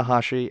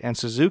 Tanahashi, and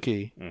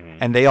Suzuki,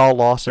 and they all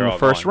lost in the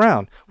first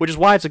round, which is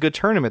why it's a good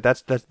tournament.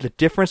 That's the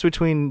difference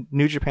between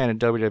New Japan and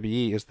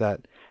WWE is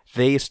that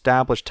they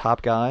establish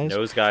top guys,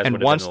 those guys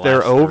and once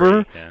they're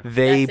over,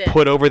 they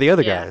put over the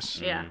other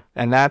guys. Yeah.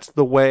 And that's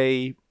the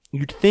way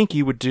you'd think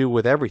you would do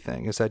with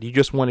everything, is that you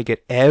just want to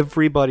get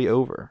everybody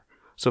over.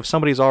 So if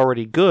somebody's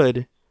already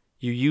good,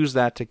 you use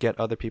that to get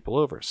other people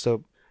over.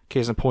 So,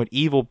 case in point,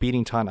 Evil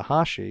beating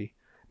Tanahashi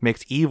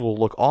makes Evil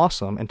look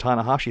awesome, and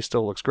Tanahashi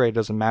still looks great. It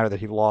doesn't matter that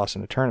he lost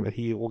in a tournament.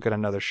 He will get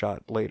another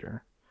shot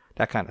later.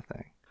 That kind of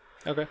thing.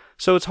 Okay.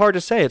 So it's hard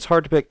to say. It's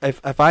hard to pick.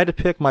 If I had to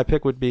pick, my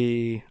pick would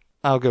be,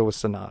 I'll go with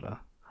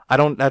Sonata.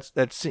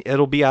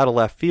 It'll be out of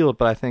left field,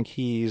 but I think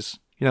he's,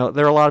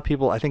 there are a lot of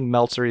people, I think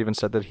Meltzer even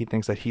said that he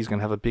thinks that he's going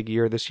to have a big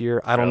year this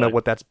year. I don't know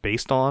what that's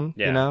based on,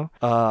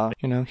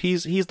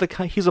 he's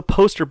a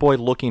poster boy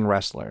looking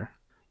wrestler.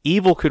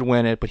 Evil could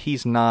win it, but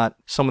he's not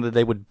someone that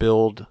they would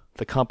build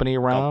the company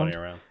around.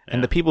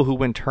 And the people who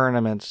win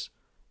tournaments,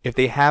 if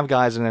they have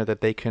guys in there that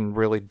they can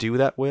really do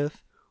that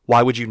with,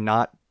 why would you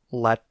not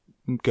let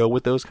go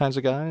with those kinds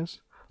of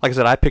guys? Like I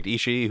said, I picked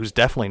Ishii, who's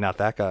definitely not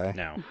that guy.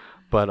 No.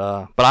 But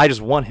I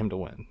just want him to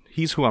win.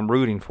 He's who I'm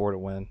rooting for to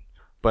win.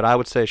 But I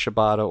would say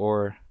Shibata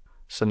or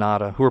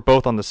Sonata, who are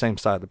both on the same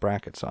side of the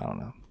bracket, so I don't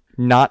know.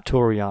 Not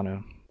Toru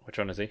Yano. Which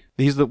one is he?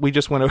 We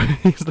just went over.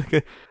 He's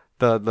like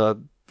the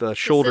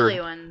shoulder,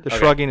 silly one. the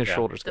shrugging his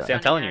shoulders guy. See,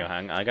 I'm telling you,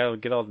 I gotta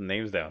get all the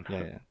names down.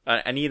 Yeah.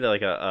 I need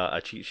like a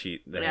cheat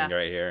sheet that hang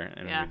right here,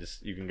 and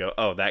you can go,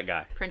 oh, that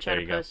guy. Print out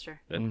a poster.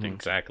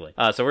 Exactly.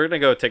 So we're gonna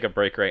go take a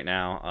break right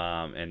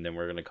now, and then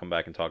we're gonna come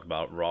back and talk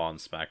about Raw and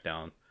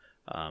SmackDown,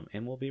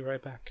 and we'll be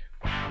right back.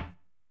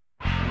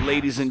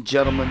 Ladies and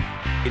gentlemen,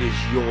 it is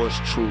yours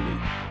truly,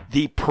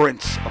 the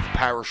Prince of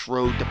Parish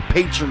Road, the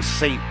patron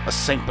saint of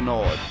St.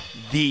 Bernard,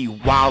 the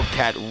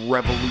Wildcat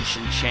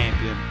Revolution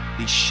champion,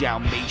 the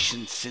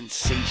Shalmation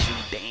sensation,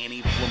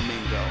 Danny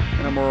Flamingo.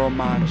 And I'm gonna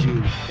remind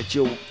you that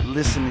you're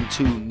listening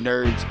to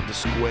Nerds of the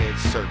Squared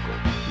Circle.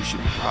 You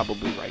should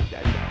probably write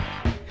that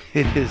down.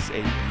 It is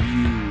a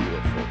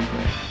beautiful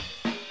thing.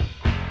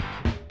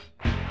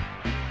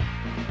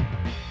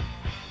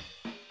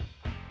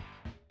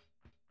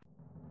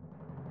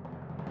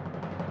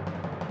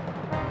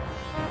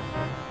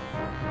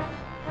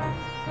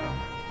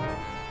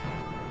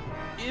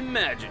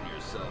 Imagine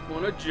yourself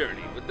on a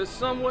journey with the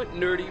Somewhat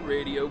Nerdy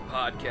Radio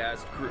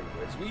podcast crew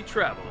as we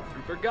travel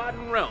through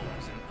forgotten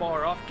realms and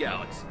far-off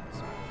galaxies.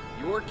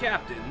 Your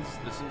captains,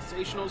 the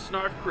sensational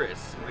Snarf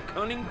Chris and the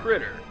cunning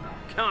Critter,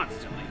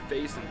 constantly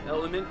face an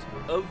element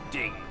of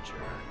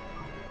danger.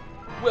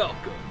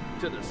 Welcome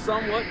to the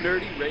Somewhat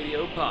Nerdy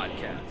Radio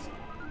podcast,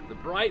 the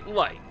bright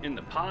light in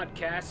the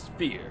podcast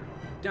sphere.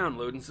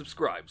 Download and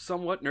subscribe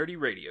Somewhat Nerdy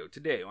Radio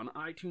today on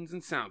iTunes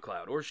and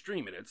SoundCloud, or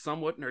stream it at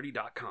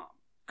somewhatnerdy.com.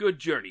 Good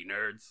journey,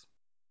 nerds.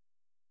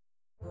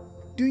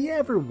 Do you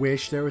ever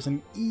wish there was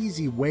an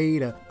easy way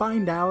to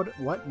find out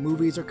what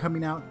movies are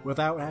coming out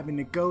without having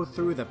to go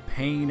through the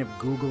pain of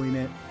Googling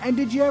it? And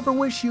did you ever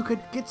wish you could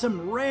get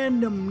some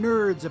random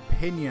nerd's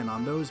opinion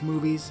on those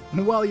movies?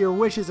 Well, your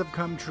wishes have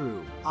come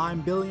true.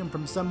 I'm Billiam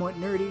from Somewhat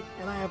Nerdy,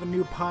 and I have a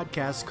new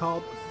podcast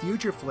called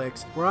Future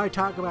Flicks, where I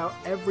talk about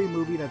every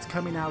movie that's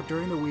coming out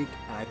during the week,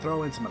 and I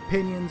throw in some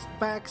opinions,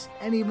 facts,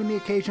 and even the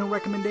occasional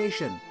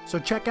recommendation. So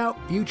check out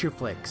Future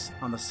Flicks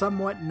on the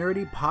Somewhat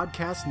Nerdy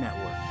Podcast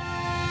Network.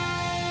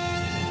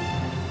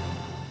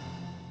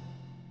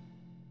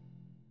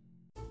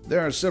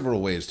 There are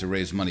several ways to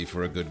raise money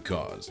for a good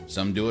cause.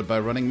 Some do it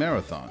by running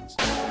marathons.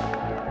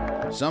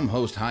 Some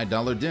host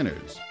high-dollar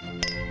dinners.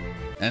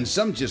 And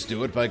some just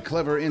do it by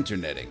clever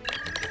interneting.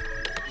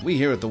 We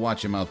here at the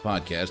Watch Your Mouth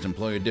podcast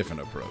employ a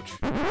different approach.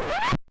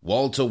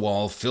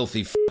 Wall-to-wall,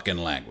 filthy fucking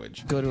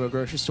language. Go to a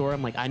grocery store,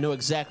 I'm like, I know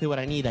exactly what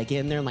I need. I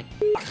get in there, I'm like,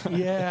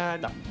 yeah,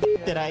 the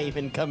did I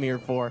even come here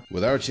for?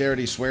 With our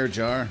charity swear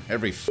jar,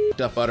 every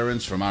f***ed-up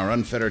utterance from our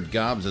unfettered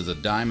gobs is a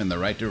dime in the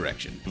right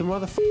direction. The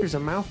motherfucker's a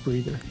mouth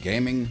breather.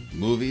 Gaming,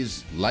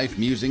 movies, life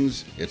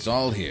musings, it's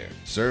all here.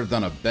 Served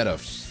on a bed of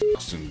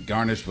f***s and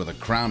garnished with a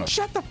crown of...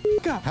 Shut the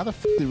f*** up! How the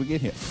f*** did we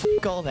get here? F***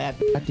 all that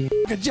goddamn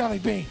jelly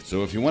bean.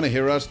 So if you want to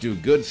hear us do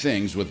good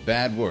things with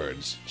bad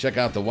words, check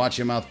out the Watch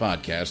Your Mouth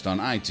podcast on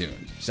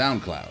iTunes,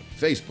 SoundCloud,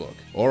 Facebook,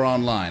 or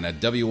online at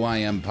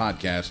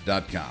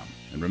WIMpodcast.com.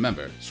 And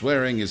remember,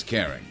 swearing is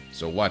caring,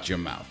 so watch your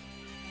mouth.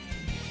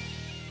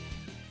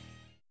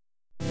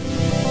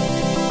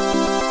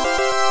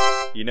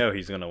 You know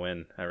he's gonna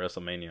win at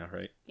WrestleMania,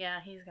 right? Yeah,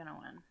 he's gonna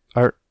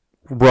win.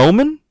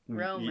 Roman?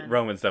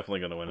 Roman's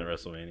definitely gonna win at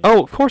WrestleMania.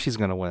 Oh, of course he's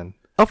gonna win.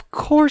 Of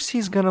course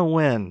he's gonna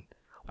win.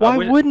 Why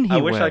wouldn't he I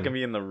win? wish I could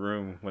be in the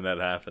room when that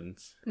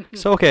happens.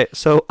 So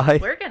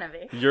We're gonna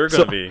be. You're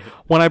gonna be.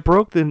 When I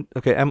broke the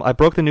I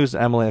broke the news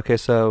to Emily. Okay,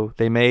 so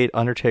they made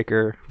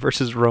Undertaker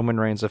versus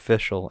Roman Reigns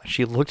official. And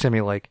she looked at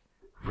me like,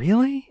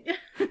 "Really?"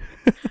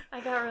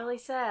 I got really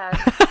sad.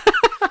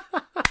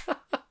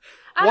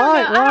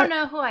 Why? I don't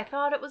know who I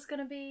thought it was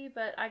gonna be,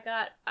 but I'm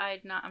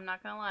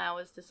not gonna lie, I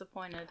was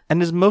disappointed.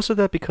 And is most of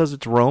that because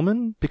it's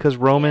Roman? Because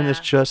Roman is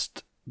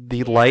just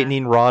the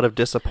lightning rod of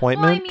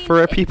disappointment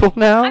for people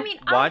now?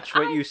 Watch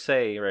what you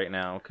say right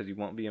now, because you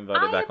won't be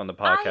invited back on the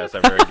podcast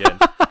ever again.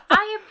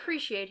 I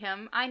appreciate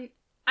him. I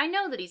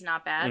know that he's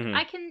not bad. Mhm.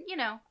 I can,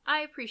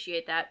 I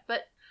appreciate that,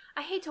 but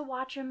I hate to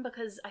watch him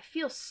because I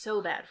feel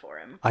so bad for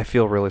him. I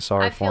feel really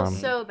sorry for him. I feel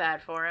so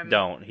bad for him.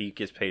 Don't. He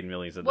gets paid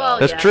millions of Well,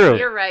 dollars. That's true.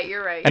 You're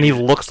right. And he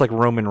looks like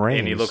Roman Reigns.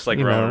 And he looks like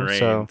you Roman know,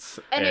 Reigns.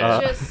 So, And it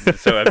just...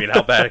 So, I mean,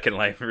 how bad can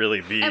life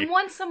really be? And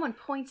once someone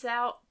points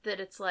out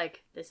that it's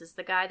like, this is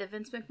the guy that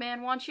Vince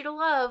McMahon wants you to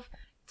love,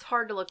 it's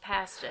hard to look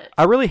past it.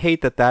 I really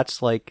hate that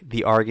that's like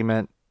the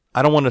argument.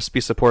 I don't want to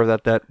be supportive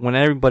of that when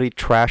everybody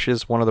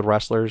trashes one of the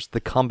wrestlers,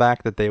 the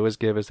comeback that they always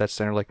give is that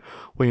standard, like,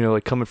 well,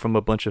 like coming from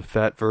a bunch of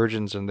fat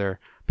virgins in their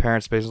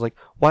parents' spaces, like,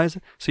 why is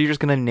it? So you're just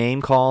going to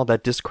name call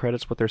that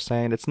discredits what they're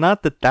saying? It's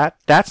not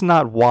that's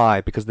not why,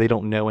 because they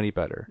don't know any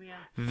better. Yeah.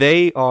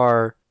 They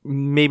are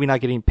maybe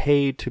not getting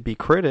paid to be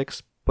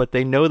critics, but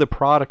they know the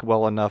product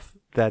well enough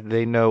that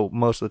they know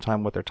most of the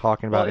time what they're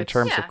talking about in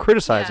terms of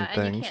criticizing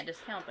things. And you can't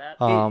discount that.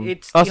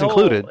 It's us the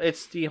included.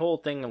 It's the whole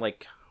thing,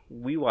 like,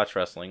 we watch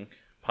wrestling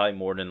probably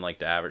more than like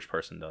the average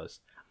person does.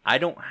 I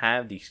don't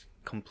have the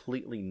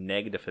completely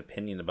negative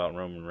opinion about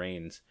Roman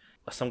Reigns.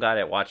 Some guy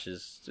that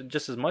watches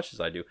just as much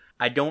as I do.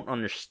 I don't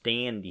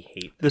understand the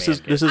hate. This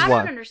is I why.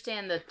 don't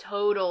understand the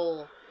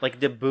total, like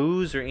the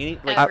boos or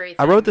anything. Like,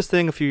 I wrote this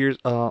thing a few years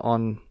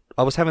on.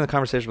 I was having a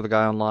conversation with a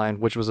guy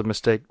online, which was a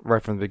mistake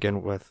right from the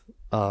beginning with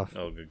a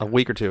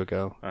week or two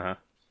ago. Uh-huh.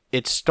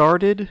 It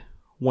started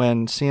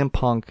when CM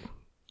Punk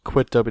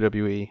quit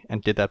WWE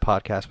and did that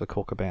podcast with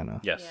Colt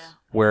Cabana. Yes. Yeah.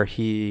 Where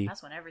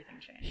that's when everything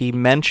changed. he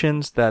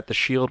mentions that the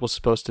Shield was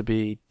supposed to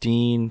be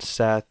Dean,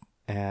 Seth,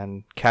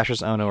 and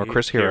Cassius Ohno or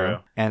Chris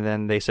Hero. And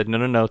then they said,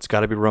 no, it's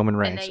got to be Roman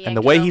Reigns. And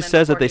the way he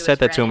says that they said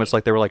that to him, it's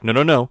like they were like,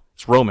 no,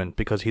 it's Roman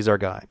because he's our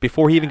guy.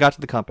 Before he even got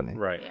to the company.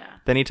 Right. Yeah.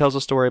 Then he tells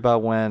a story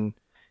about when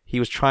he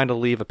was trying to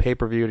leave a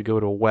pay-per-view to go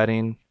to a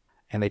wedding,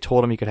 and they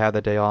told him he could have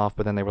that day off,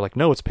 but then they were like,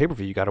 no, it's a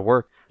pay-per-view, you got to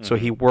work. Mm-hmm. So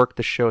he worked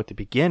the show at the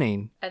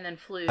beginning and then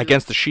flew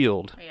against the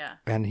Shield. Yeah.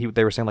 And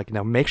they were saying, like,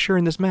 now make sure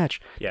in this match,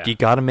 yeah, you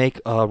got to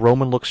make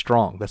Roman look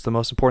strong. That's the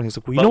most important thing. He's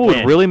like, well, you know what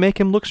would really make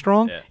him look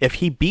strong? Yeah. If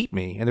he beat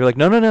me. And they're like,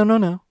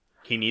 no.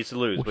 He needs to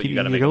lose, Well, but you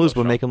got to make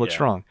him look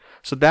strong.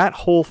 So that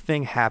whole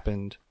thing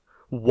happened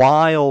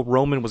while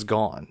Roman was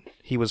gone.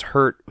 He was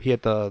hurt. He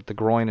had the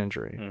groin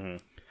injury. Mm-hmm.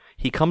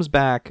 He comes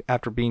back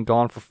after being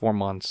gone for 4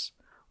 months,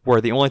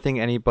 where the only thing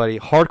anybody,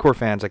 hardcore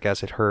fans, I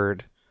guess, had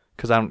heard,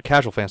 because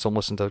casual fans don't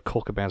listen to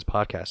Colt Cabana's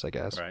podcast, I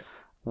guess, right,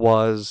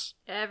 was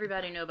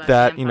everybody know about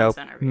that,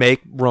 CM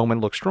make Roman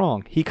look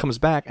strong. He comes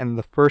back, and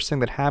the first thing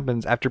that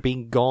happens after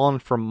being gone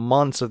for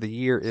months of the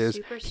year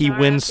is he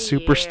wins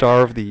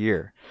Superstar of the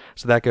Year.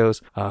 So that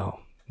goes,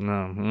 oh,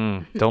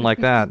 no, don't like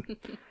that.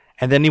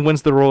 And then he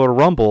wins the Royal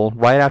Rumble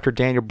right after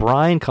Daniel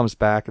Bryan comes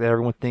back, that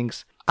everyone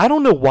thinks, I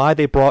don't know why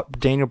they brought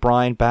Daniel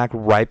Bryan back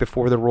right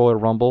before the Royal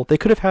Rumble. They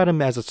could have had him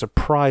as a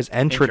surprise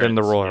entrant in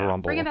the Royal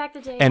Rumble. Bring him back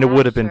the day and it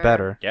would have been after.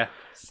 better. Yeah.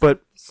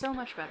 But So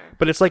much better.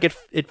 But it's like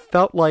it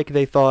felt like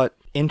they thought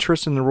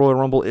interest in the Royal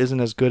Rumble isn't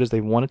as good as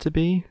they want it to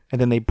be, and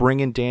then they bring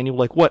in Daniel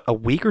like a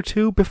week or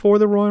two before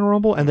the Royal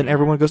Rumble, and then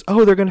everyone goes,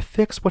 "Oh, they're gonna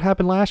fix what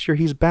happened last year.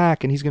 He's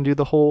back, and he's gonna do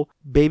the whole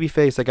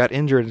babyface that got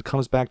injured and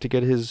comes back to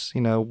get his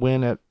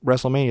win at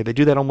WrestleMania." They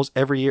do that almost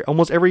every year.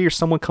 Almost every year,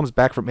 someone comes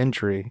back from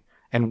injury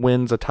and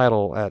wins a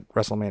title at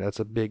WrestleMania. That's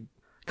a big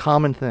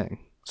common thing.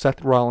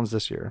 Seth Rollins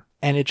this year.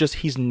 And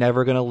he's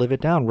never going to live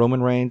it down.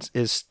 Roman Reigns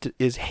is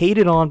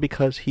hated on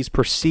because he's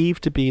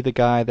perceived to be the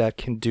guy that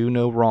can do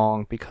no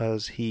wrong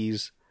because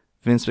he's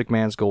Vince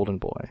McMahon's golden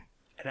boy.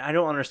 And I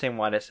don't understand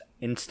why that's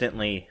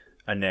instantly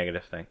a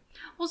negative thing.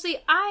 Well, see,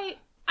 I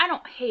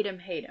don't hate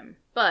him,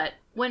 but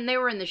when they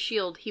were in the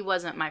Shield, he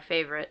wasn't my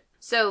favorite.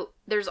 So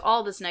there's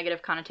all this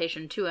negative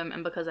connotation to him,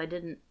 and because I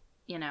didn't,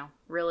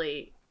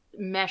 really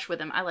mesh with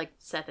him, I like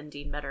Seth and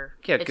Dean better.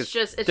 Yeah, it's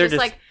just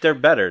like they're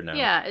better now.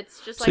 Yeah,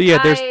 it's just like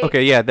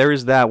there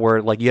is that where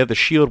like you have the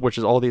Shield, which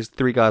is all these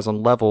three guys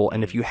on level,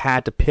 and if you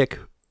had to pick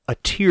a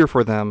tier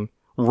for them,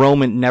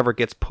 Roman never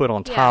gets put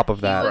on top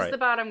of that. He was the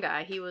bottom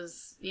guy. He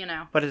was,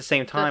 But at the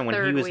same time, when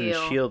he was in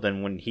Shield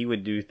and when he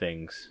would do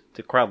things,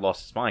 the crowd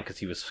lost his mind because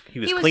he was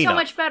clean so up.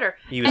 much better.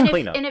 He was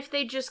clean up. And if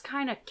they just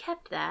kind of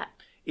kept that,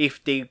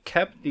 if they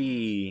kept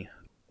the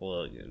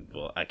well,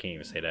 I can't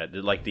even say that.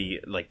 Like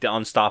the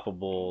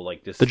unstoppable,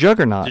 like this. The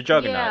Juggernaut. The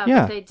Juggernaut.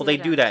 Yeah. They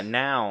do that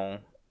now.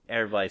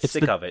 Everybody's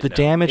sick of it. The now.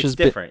 damage is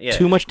different. Yeah.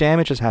 Too much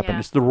damage has happened.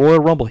 Yeah. It's the Royal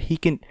Rumble.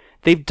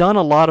 They've done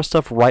a lot of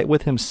stuff right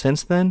with him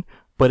since then,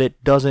 but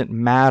it doesn't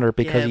matter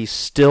because he's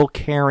still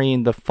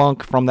carrying the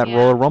funk from that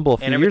Royal Rumble a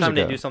few years ago. And every time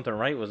they do something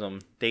right with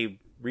him, they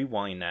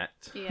rewind that.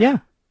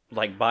 Yeah.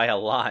 Like by a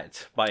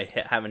lot, by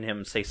having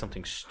him say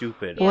something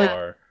stupid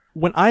or.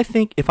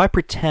 If I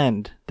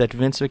pretend that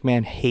Vince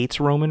McMahon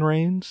hates Roman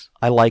Reigns,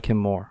 I like him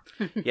more.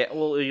 Yeah,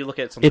 well, you look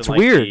at something it's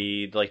weird.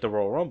 The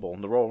Royal Rumble.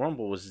 The Royal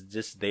Rumble was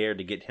just there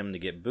to get him to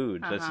get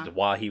booed. That's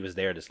why he was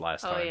there this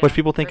last time. Yeah, which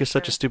people think is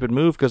such a stupid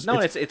move because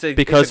it's a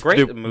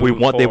great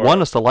move. They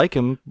want us to like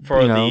him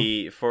for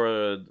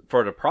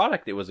the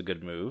product. It was a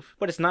good move,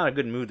 but it's not a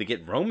good move to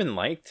get Roman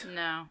liked.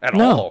 No, at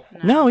all.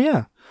 No,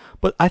 yeah.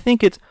 But I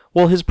think his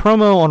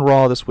promo on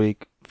Raw this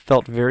week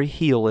felt very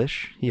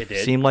heelish. He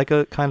seemed like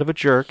a kind of a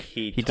jerk.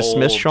 He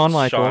dismissed Shawn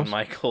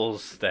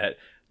Michaels that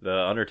the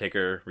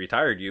Undertaker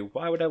retired you.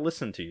 Why would I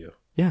listen to you?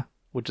 Yeah,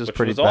 which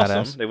pretty was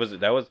badass. Awesome.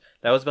 That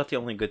was about the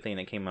only good thing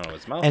that came out of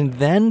his mouth. And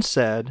then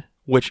said,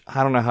 which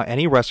I don't know how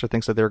any wrestler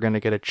thinks that they're going to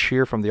get a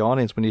cheer from the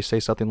audience when you say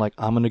something like,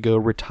 "I'm going to go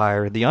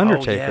retire the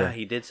Undertaker." Oh, yeah,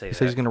 he did say that. He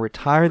said he's going to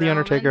retire the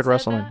Undertaker at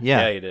WrestleMania.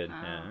 Yeah, he did.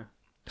 Yeah.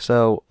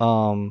 So,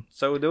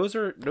 those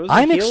are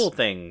heel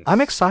things.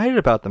 I'm excited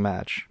about the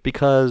match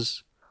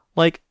because,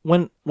 like,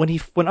 when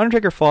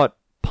Undertaker fought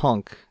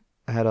Punk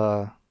at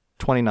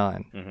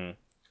 29,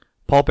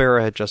 Paul Bearer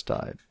had just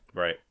died.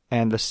 Right.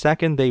 And the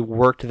second they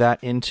worked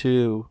that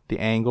into the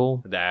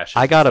angle, the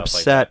I got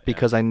upset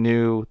because I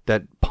knew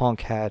that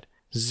Punk had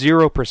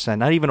 0%,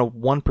 not even a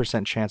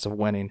 1% chance of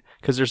winning,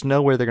 because there's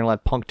no way they're going to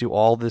let Punk do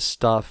all this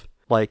stuff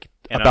like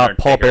about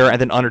Paul Bearer and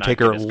then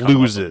Undertaker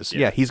loses.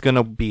 Yeah, he's going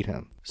to beat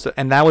him. So,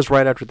 and that was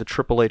right after the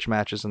Triple H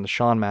matches and the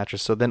Shawn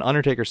matches. So then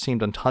Undertaker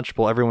seemed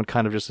untouchable. Everyone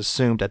kind of just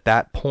assumed at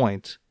that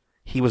point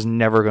he was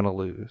never going to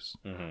lose.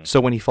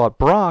 So when he fought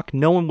Brock,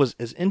 no one was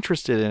as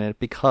interested in it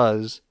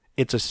because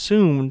it's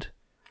assumed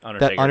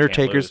that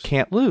Undertaker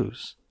can't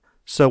lose.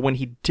 So when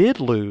he did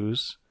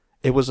lose,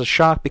 it was a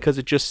shock because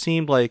it just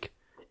seemed like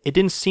it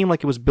didn't seem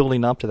like it was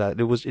building up to that.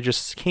 It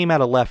just came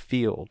out of left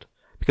field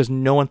because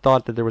no one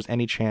thought that there was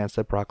any chance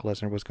that Brock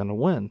Lesnar was going to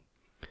win.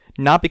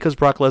 Not because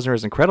Brock Lesnar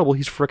is incredible,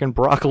 he's freaking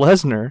Brock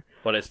Lesnar,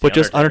 but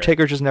just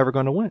Undertaker's just never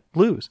going to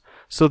lose.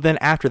 So then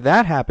after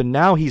that happened,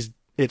 now he's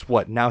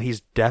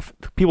deaf.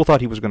 People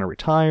thought he was going to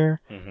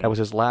retire. That was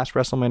his last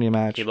WrestleMania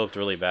match. He looked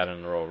really bad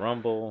in the Royal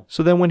Rumble.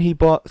 So then when he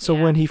fought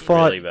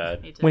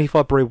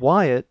Bray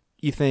Wyatt,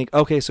 you think,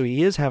 okay, so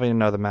he is having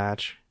another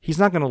match. He's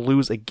not going to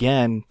lose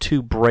again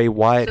to Bray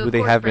Wyatt, who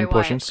they have been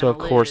pushing. So of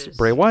course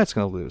Bray Wyatt's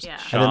going to lose.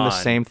 Yeah. And then the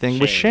same thing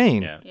with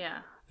Shane. Yeah.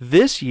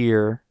 This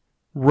year,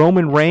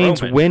 Roman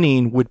Reigns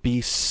winning would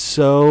be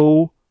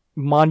so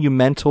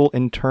monumental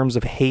in terms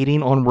of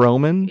hating on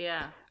Roman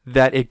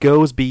that it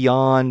goes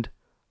beyond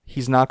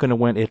he's not going to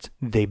win. It's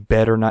they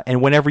better not.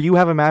 And whenever you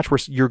have a match where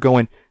you're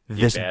going,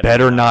 this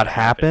better not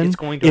happen.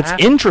 It's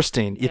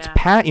interesting. It's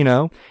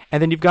and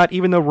then you've got,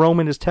 even though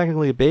Roman is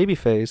technically a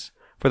babyface,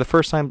 for the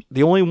first time,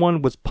 the only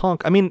one was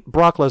Punk. I mean,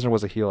 Brock Lesnar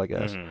was a heel, I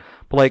guess.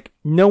 But like,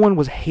 no one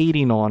was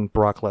hating on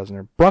Brock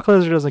Lesnar. Brock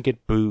Lesnar doesn't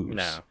get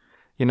boos.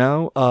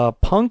 No.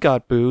 Punk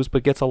got boos,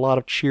 but gets a lot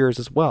of cheers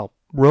as well.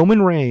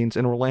 Roman Reigns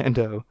in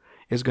Orlando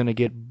is going to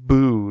get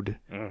booed,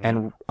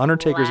 and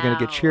Undertaker is going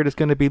to get cheered. It's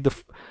going to be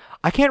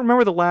I can't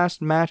remember the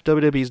last match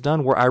WWE's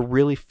done where I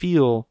really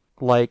feel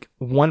like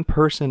one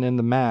person in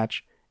the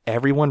match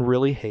everyone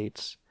really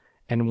hates,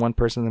 and one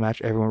person in the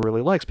match everyone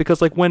really likes.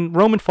 Because like when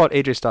Roman fought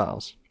AJ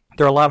Styles,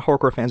 There are a lot of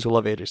hardcore fans who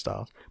love AJ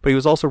Styles, but he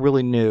was also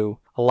really new.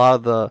 A lot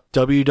of the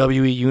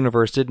WWE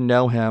universe didn't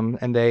know him,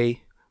 and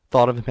they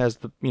thought of him as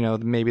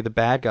maybe the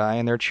bad guy,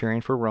 and they're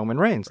cheering for Roman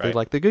Reigns. They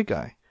like the good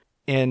guy.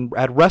 And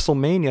at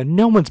WrestleMania,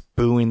 no one's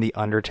booing The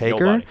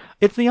Undertaker. Nobody.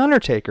 It's The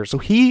Undertaker. So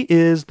he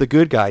is the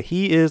good guy.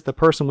 He is the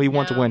person we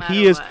want to win.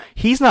 What.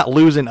 He's not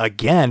losing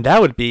again.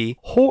 That would be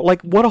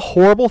what a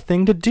horrible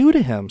thing to do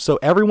to him. So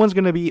everyone's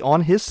going to be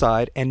on his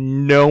side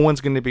and no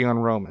one's going to be on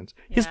Roman's.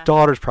 His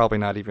daughter's probably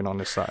not even on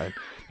his side.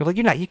 You're like,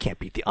 you can't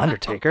beat The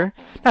Undertaker.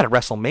 Not at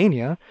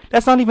WrestleMania.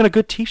 That's not even a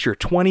good t-shirt.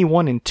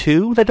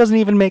 21-2? That doesn't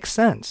even make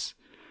sense.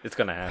 It's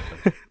gonna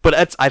happen.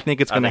 But I think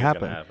it's gonna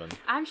happen.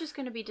 I'm just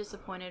gonna be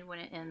disappointed when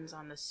it ends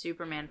on the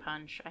Superman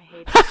punch. I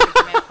hate the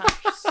Superman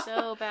punch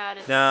so bad.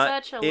 It's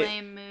such a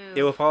lame move.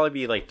 It will probably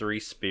be like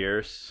 3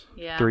 spears.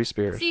 Yeah. 3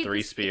 spears. See,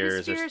 3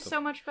 spears. The spear is so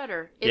much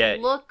better. It Yeah,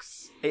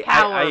 looks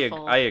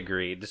powerful. I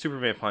agree. The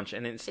Superman punch,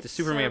 and it's the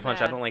Superman so punch.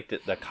 bad. I don't like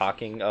the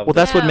cocking of. Well,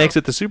 that's what makes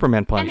it the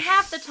Superman punch. And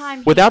half the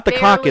time, without the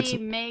barely cock, it's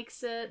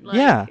makes it. Like,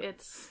 yeah.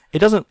 It's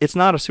It's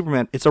not a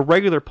Superman. It's a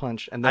regular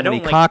punch, and then when he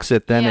like cocks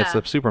it, then it's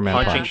a Superman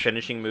punching punch.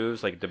 finishing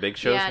moves like the Big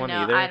Show's Yeah, one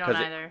no, either. I don't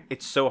either.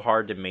 It's so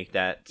hard to make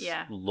that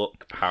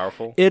look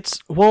powerful. It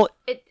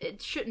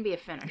shouldn't be a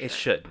finisher. It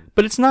should.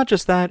 But it's not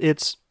just that.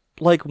 It's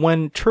like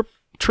when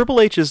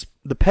Triple H's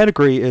the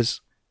pedigree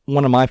is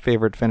one of my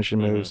favorite finishing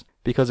moves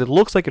because it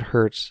looks like it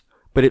hurts,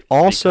 but it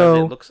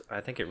also I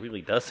think it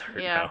really does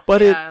hurt. Yeah, now.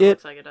 but it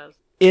looks like it does.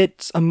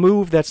 It's a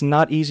move that's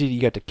not easy. You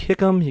got to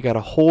kick him, you got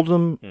to hold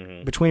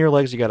him between your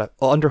legs, you got to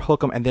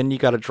underhook him, and then you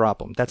got to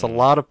drop him. That's a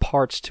lot of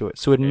parts to it.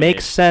 So it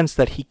makes sense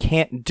that he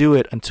can't do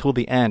it until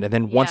the end, and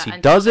then once he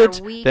does it,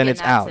 then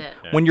it's out.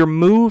 When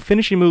your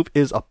finishing move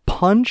is a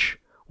punch,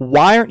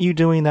 why aren't you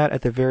doing that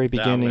at the very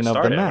beginning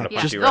of the match?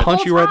 Just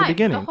punch you right at the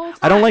beginning.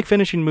 I don't like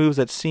finishing moves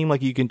that seem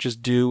like you can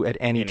just do at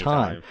any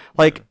time.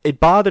 Like, it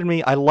bothered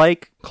me. I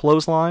like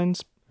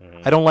clotheslines.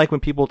 I don't like when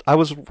people. got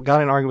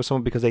in an argument with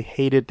someone because they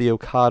hated the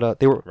Okada.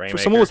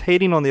 Someone was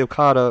hating on the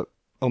Okada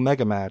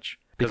Omega match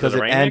because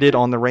it ended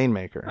on the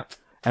Rainmaker. And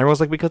everyone's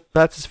like, because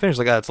that's his finish.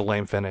 Like, it's a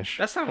lame finish.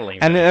 That's not a lame.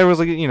 And everyone's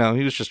like,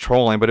 he was just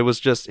trolling, but it's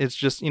just.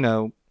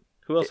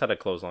 Who else had a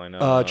clothesline?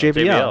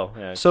 JBL.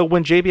 Yeah. So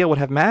when JBL would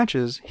have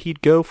matches,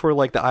 he'd go for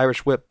like the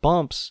Irish Whip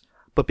bumps.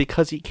 But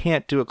because he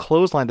can't do a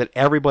clothesline that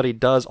everybody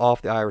does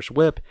off the Irish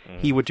Whip,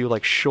 he would do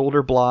like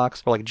shoulder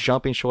blocks or like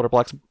jumping shoulder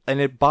blocks. And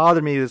it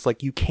bothered me. It's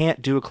like you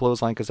can't do a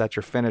clothesline because that's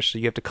your finish. So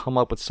you have to come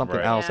up with something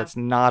else that's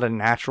not a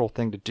natural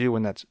thing to do.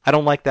 And I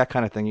don't like that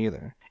kind of thing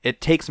either. It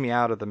takes me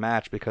out of the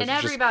match because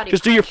it's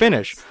just do your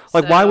finish.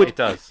 Like why would it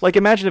does. Like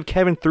imagine if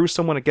Kevin threw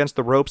someone against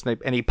the ropes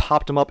and he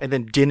popped him up and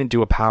then didn't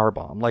do a power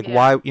bomb. Like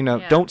why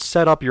don't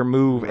set up your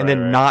move and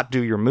then not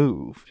do your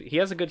move. He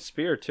has a good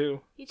spear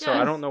too. So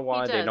I don't know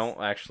why they don't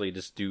actually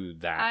just do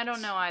that. I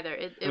don't know either.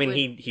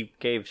 He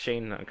gave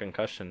Shane a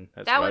concussion.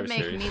 That would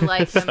make me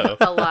like him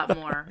a lot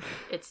more.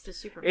 It's the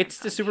Superman. It's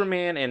the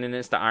Superman, and then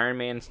it's the Iron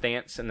Man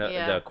stance in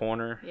the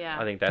corner. Yeah.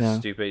 I think that's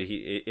stupid.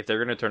 If they're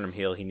gonna turn him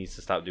heel, he needs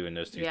to stop doing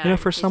those two. Yeah, things.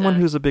 For someone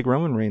who's a big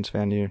Roman Reigns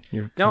fan,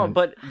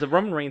 but the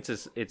Roman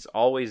Reigns it's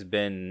always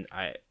been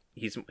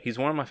he's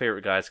one of my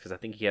favorite guys because I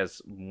think he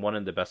has one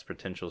of the best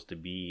potentials to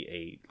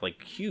be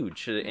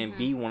huge and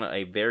be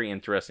a very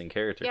interesting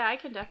character. Yeah, I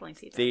can definitely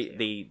see that.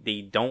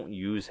 They don't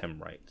use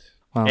him right.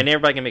 Wow. And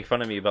everybody can make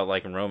fun of me about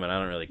liking Roman. I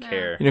don't really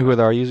care. You know who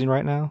they are using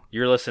right now?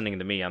 You're listening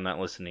to me. I'm not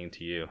listening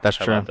to you. That's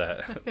How true.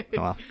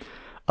 about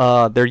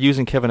that? They're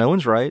using Kevin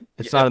Owens right.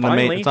 It's not in the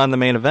main. It's not in the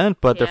main event,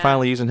 but they're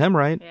finally using him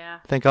right. Yeah.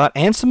 Thank God.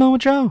 And Samoa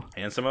Joe.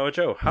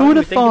 How would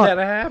have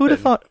thought? Who would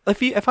have thought?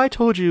 If I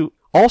told you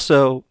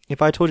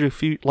a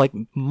few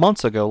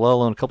months ago, let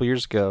alone a couple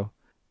years ago,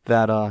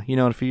 that in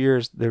a few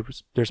years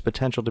there's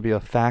potential to be a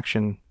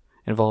faction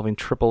involving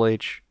Triple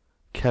H,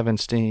 Kevin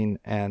Steen,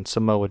 and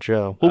Samoa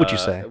Joe, what would you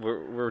say?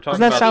 We're talking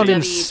Doesn't that about sound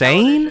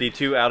insane? The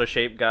 2 out of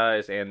shape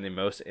guys and the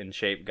most in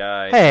shape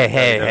guy.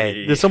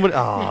 Hey! There's someone.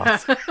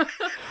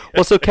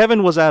 Well, so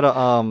Kevin was at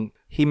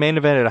he main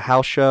evented a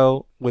house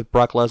show with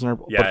Brock Lesnar,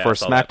 but for a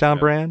SmackDown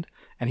brand,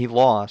 and he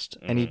lost.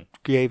 And he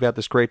gave out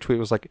this great tweet. It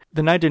was like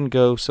the night didn't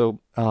go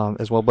so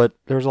as well, but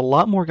there's a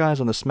lot more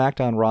guys on the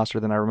SmackDown roster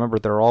than I remember.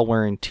 They're all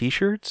wearing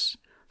T-shirts,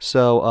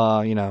 so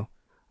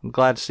I'm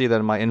glad to see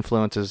that my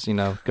influence is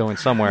going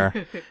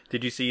somewhere.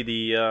 Did you see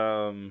the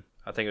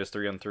I think it was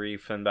 3-on-3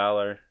 Finn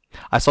Balor?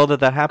 I saw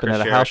that happened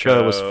Chris at a house show.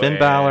 It was Finn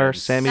Balor,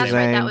 Sami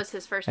Zayn, that was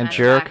his first and match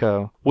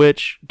Jericho. back.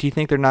 Which do you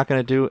think they're not going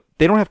to do?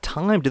 They don't have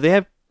time. Do they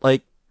have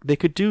they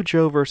could do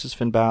Joe versus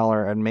Finn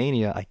Balor at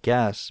Mania, I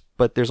guess,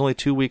 but there's only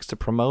 2 weeks to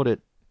promote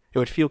it. It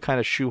would feel kind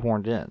of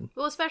shoehorned in.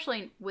 Well,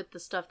 especially with the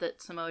stuff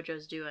that Samoa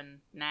Joe's doing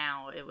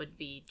now, it would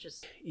be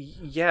just...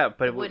 Yeah,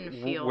 but it wouldn't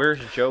feel... Where's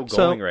Joe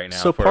going right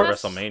now for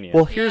WrestleMania?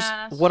 Well, here's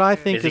what I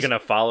think is he going to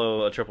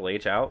follow a Triple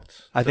H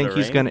out? I think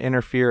he's going to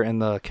interfere in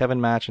the Kevin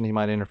match, and he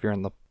might interfere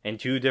in the In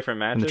 2 different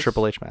matches? in the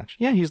Triple H match.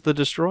 Yeah, he's the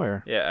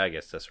destroyer. Yeah, I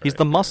guess that's right. He's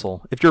the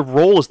muscle. If your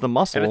role is the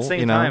muscle, And at the same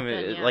you know, time,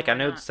 yeah, like I why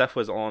know not? Seth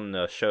was on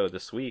the show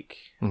this week.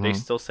 They Mhm.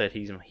 still said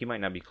he might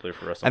not be clear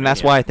for WrestleMania. and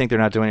that's why I think they're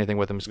not doing anything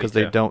with him, is because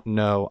they too. don't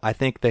know. I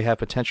think they have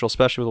potential,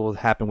 especially with what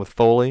happened with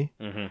Foley,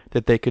 Mhm.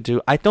 that they could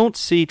do. I don't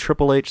see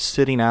Triple H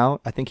sitting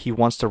out. I think he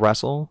wants to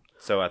wrestle.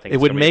 So I think It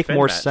it's would gonna be a make Finn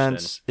more match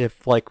sense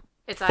if like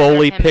It's either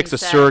Foley him and picks a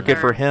Seth surrogate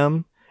or- for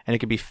him, and it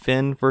could be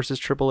Finn versus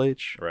Triple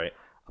H. then. Right.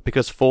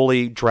 Because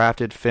Foley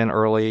drafted Finn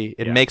early.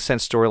 It Yeah. makes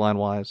sense storyline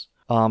wise.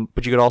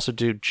 But you could also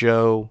do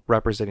Joe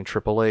representing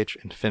Triple H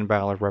and Finn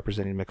Balor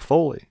representing Mick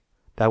Foley.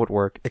 That would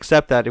work.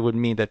 Except that it would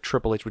mean that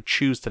Triple H would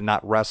choose to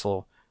not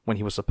wrestle when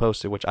he was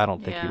supposed to, which I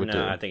don't think he Yeah. would No,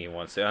 do. I think he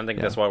wants to. I think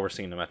Yeah. that's why we're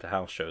seeing him at the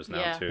house shows now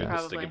Yeah, too, just to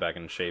probably. get back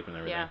in shape and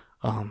everything.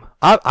 Yeah.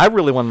 I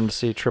really wanted to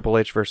see Triple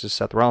H versus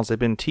Seth Rollins. They've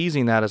been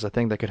teasing that as a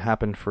thing that could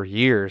happen for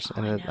years,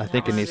 and I I know, think that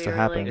it would needs be to really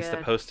happen. good. It's the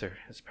poster.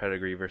 It's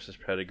pedigree versus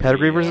pedigree.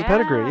 Pedigree versus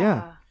pedigree,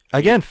 yeah.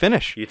 Again,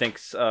 finish. You think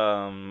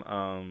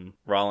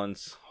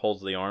Rollins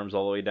holds the arms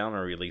all the way down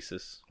or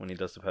releases when he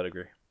does the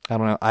pedigree? I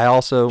don't know. I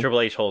also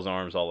Triple H holds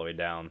arms all the way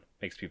down,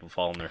 makes people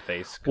fall on their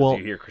face. Because Well-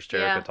 you hear Chris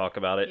Jericho Yeah. talk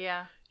about it.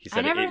 Yeah. He I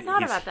said never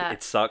thought about that.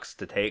 It sucks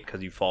to take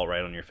because you fall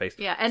right on your face.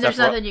 Yeah, and there's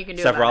nothing you can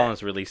do Seth about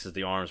Rollins releases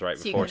the arms right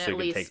So you before, can so at you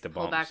can least take the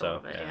pull bump. back a So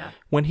little bit, yeah.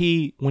 when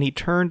he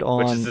turned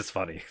on which is just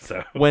funny.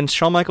 So when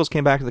Shawn Michaels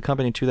came back to the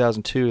company in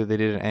 2002, they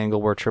did an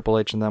angle where Triple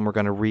H and them were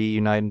going to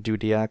reunite and do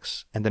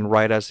DX, and then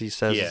right as he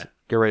says, Yeah.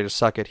 "Get ready to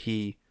suck it,"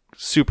 he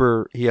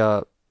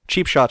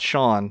cheap shots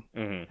Shawn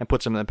Mhm. and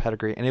puts him in the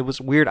pedigree, and it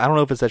was weird. I don't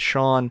know if it's that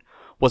Shawn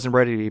wasn't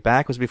ready to be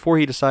back. It was before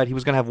he decided he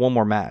was going to have one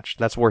more match.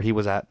 That's where he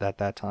was at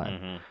that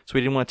time. Mhm. So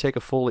he didn't want to take a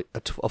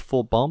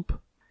full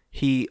bump.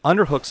 He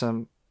underhooks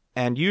him,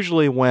 and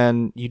usually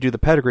when you do the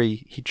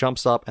pedigree, he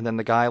jumps up, and then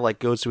the guy like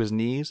goes to his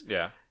knees.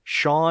 yeah.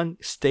 Shawn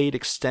stayed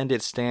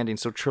extended standing,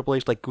 so Triple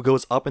H like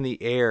goes up in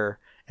the air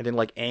and then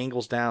like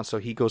angles down, so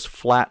he goes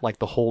flat like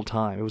the whole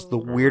time. It was the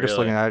weirdest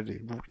Really?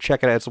 looking.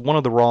 Check it out. It's one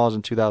of the Raws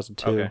in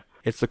 2002. Okay.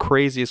 It's the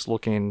craziest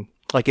looking.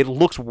 Like it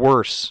looks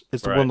worse.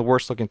 It's one Right. of the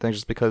worst looking things,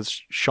 just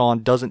because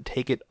Shawn doesn't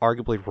take it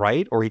arguably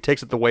right, or he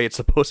takes it the way it's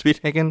supposed to be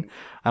taken.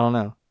 I don't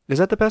know. Is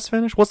that the best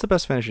finish? What's the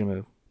best finishing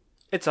move?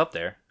 It's up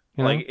there.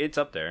 You Like know? it's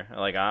up there.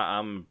 Like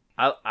I'm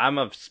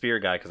a spear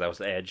guy because I was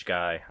the Edge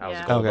guy. I was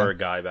Yeah. a Goldberg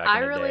guy back I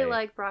in the really day.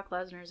 like Brock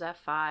Lesnar's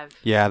F5.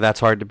 Yeah, that's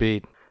hard to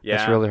beat.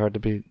 That's Yeah. really hard to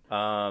beat.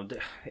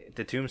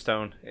 The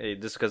Tombstone.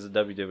 Just because of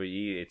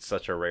WWE, it's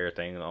such a rare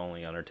thing.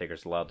 Only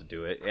Undertaker's allowed to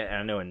do it. And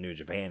I know in New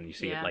Japan, you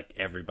see Yeah. it like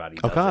everybody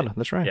does Okada, it.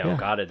 that's right, Yeah, yeah.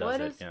 Okada does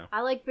What it. is? Yeah.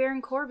 I like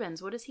Baron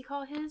Corbin's. What does he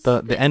call his?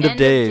 The End of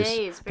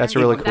Days. That's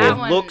Baron really Corbin. cool. That It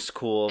one- looks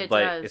cool, it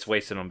but does. it's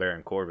wasted on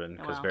Baron Corbin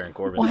because Wow. Baron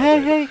Corbin. Well,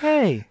 does hey, it.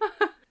 hey.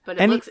 But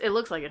And it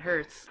looks like it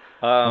hurts.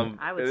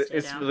 I would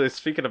stay down.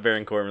 Speaking of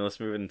Baron Corbin, let's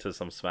move into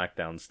some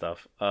SmackDown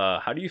stuff.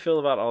 How do you feel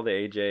about all the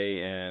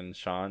AJ and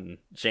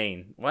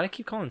Shane? Why do I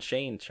keep calling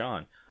Shane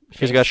Sean?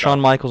 Because you got stuff. Shawn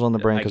Michaels on the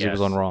brain I because he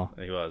was guess. on Raw.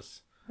 He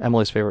was.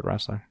 Emily's favorite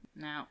wrestler.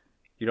 No,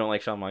 You don't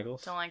like Shawn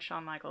Michaels? don't like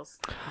Shawn Michaels.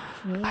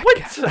 What? I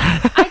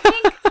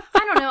think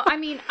I don't know. I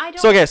mean, I don't.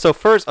 So okay, so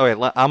first, I'm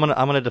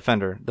gonna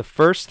defend her. The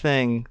first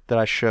thing that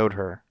I showed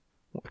her,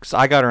 because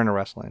I got her into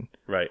wrestling.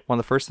 Right. One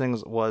of the first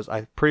things was,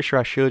 I'm pretty sure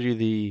I showed you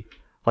the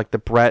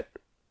Brett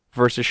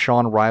versus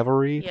Shawn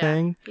rivalry Yeah,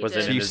 thing. he Was did.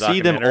 it So in you the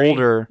see them documentary?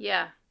 older.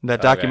 Yeah. That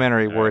Okay,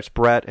 documentary where alright. it's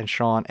Brett and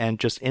Shawn, and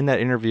just in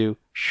that interview,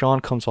 Shawn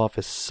comes off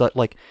as such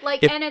Like,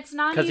 if- and it's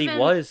not Because even he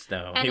was,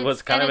 though. and He it's-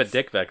 was kind and of a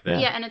dick back then.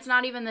 Yeah, and it's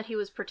not even that he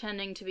was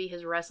pretending to be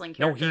his wrestling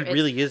No, character. he It's-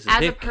 really is a as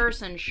dick. a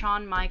person,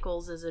 Shawn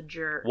Michaels is a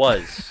jerk.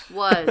 Was.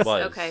 Was.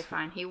 Was. Okay,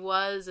 fine. He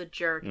was a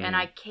jerk, and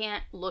I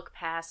can't look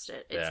past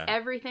it. It's Yeah.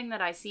 everything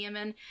that I see him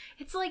in.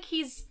 It's like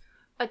he's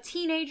a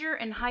teenager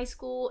in high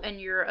school, and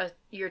you're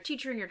a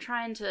teacher, and you're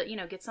trying to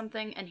get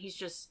something, and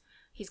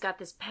he's got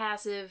this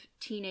passive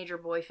teenager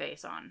boy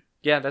face on.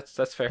 Yeah,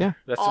 that's fair. Yeah.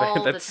 That's All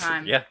fair. the That's,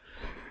 time. Yeah.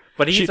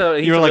 But he's She- a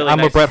you're like, really I'm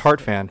nice, a Bret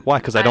Hart fan. Why?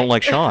 Because I don't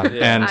like Shawn,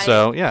 Yeah. and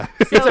so yeah.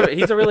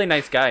 He's a really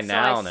nice guy So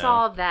now. I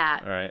saw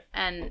that, Right.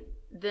 and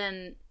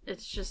then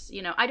it's just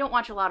I don't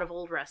watch a lot of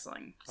old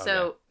wrestling,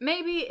 so Okay.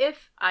 maybe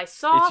if I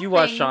saw If you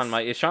watch things-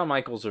 if Shawn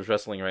Michaels was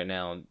wrestling right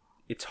now,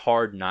 it's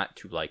hard not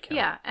to like him.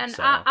 yeah, and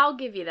So, I'll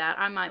give you that.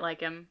 I might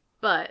like him,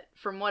 but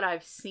from what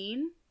I've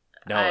seen,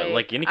 no,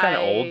 like any kind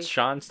of I- old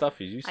Shawn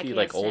stuff. You I see can't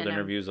like old stand him.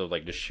 interviews of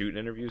like just shoot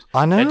interviews.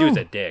 I know. That dude's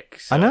a dick.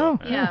 I know.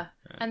 Yeah.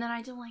 And then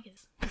I don't like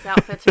his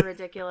outfits are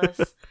ridiculous.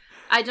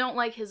 I don't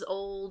like his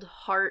old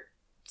heart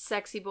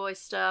sexy boy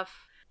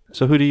stuff.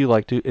 So who do you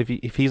like?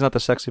 If he's not the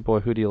sexy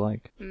boy, who do you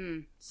like?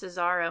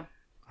 Cesaro.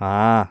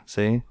 Ah,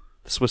 see,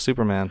 the Swiss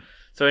Superman.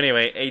 So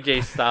anyway,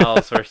 AJ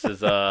Styles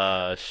versus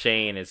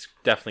Shane is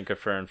definitely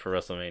confirmed for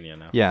WrestleMania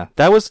now. Yeah,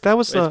 that was.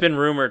 It's been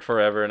rumored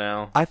forever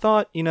now. I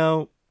thought,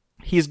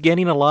 he's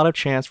getting a lot of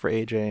chance for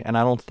AJ, and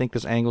I don't think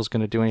this angle is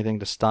going to do anything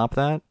to stop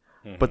that.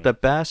 But the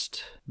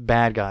best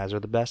bad guys or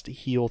the best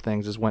heel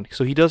things is when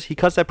he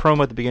cuts that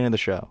promo at the beginning of the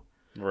show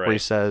where he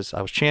Right. says,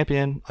 "I was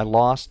champion, I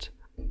lost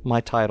my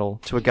title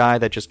to a guy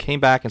that just came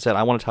back and said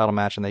I want a title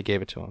match, and they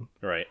gave it to him,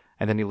 Right.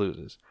 and then he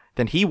loses."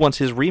 then he wants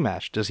his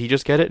rematch. Does he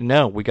just get it?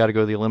 No, we got to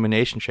go to the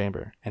Elimination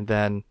Chamber. And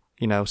then,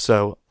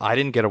 so I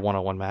didn't get a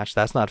one-on-one match.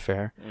 That's not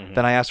fair. Mm-hmm.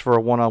 Then I asked for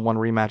a one-on-one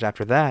rematch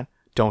after that.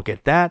 Don't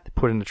get that.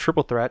 Put in the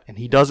triple threat, and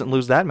he doesn't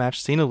lose that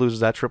match. Cena loses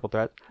that triple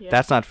threat. Yeah.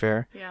 That's not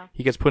fair. Yeah.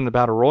 He gets put in the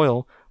Battle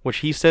Royal, which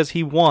he says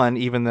he won,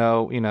 even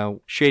though,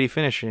 shady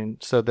finishing.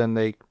 So then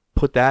they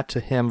put that to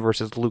him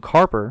versus Luke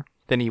Harper.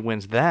 Then he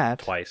wins that.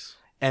 Twice.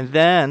 And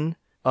then,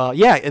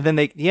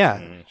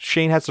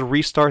 Shane has to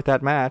restart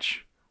that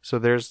match. So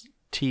there's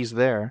tease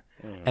there.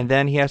 And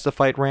then he has to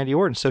fight Randy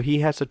Orton. So he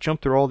has to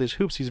jump through all these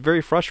hoops. He's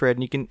very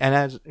frustrated.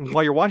 And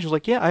while you're watching, he's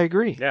like, yeah, I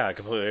agree. Yeah, I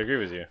completely agree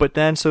with you. But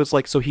then, so it's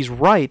like, so he's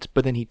right,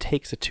 but then he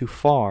takes it too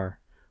far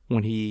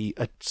when he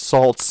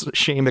assaults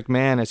Shane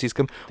McMahon as he's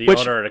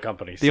owner of the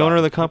company. The owner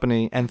of the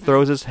company, and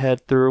throws his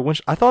head through a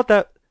winch. I thought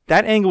that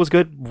angle was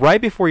good.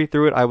 Right before he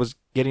threw it, I was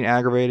getting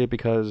aggravated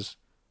because,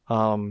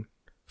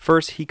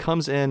 first he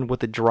comes in with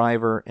the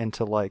driver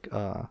into like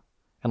a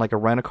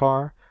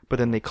rent-a-car, but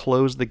then they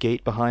close the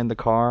gate behind the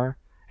car.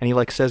 And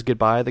he says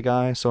goodbye to the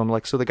guy. So I'm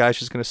like, so the guy's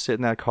just going to sit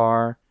in that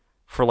car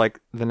for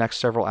the next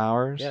several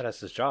hours. Yeah, that's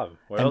his job.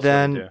 What else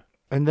would he do?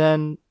 And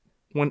then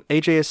when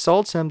AJ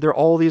assaults him, there are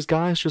all these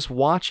guys just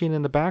watching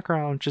in the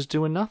background, just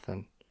doing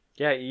nothing.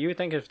 Yeah, you would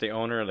think if the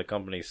owner of the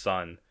company's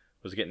son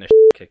was getting the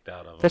shit kicked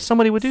out of him, that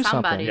somebody would do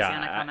Somebody's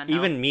something. Gonna come and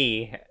even help.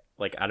 me,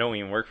 I don't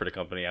even work for the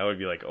company. I would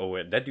be like, oh,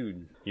 wait, that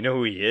dude, you know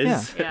who he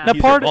is? Yeah.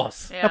 He's the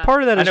boss. Yeah. Now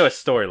part of that is... I know his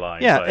storyline.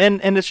 Yeah, but...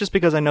 and it's just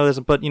because I know this,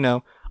 but,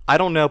 I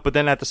don't know, but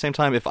then at the same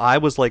time, if I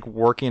was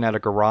working at a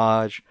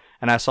garage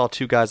and I saw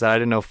two guys that I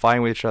didn't know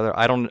fighting with each other,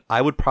 I don't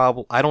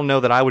know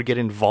that I would get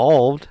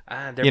involved.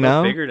 They're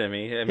both bigger than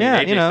me. I mean,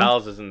 yeah, AJ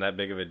Styles isn't that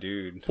big of a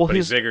dude, but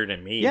he's bigger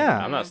than me.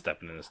 Yeah. I'm not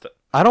stepping in this stuff.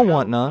 I don't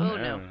want none. Oh,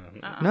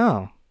 no.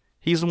 No.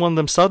 He's one of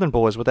them Southern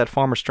boys with that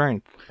farmer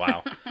strength.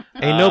 Wow.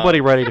 Ain't nobody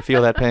ready to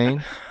feel that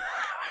pain.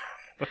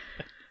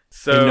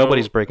 So Ain't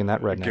nobody's breaking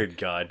that redneck. Good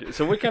God.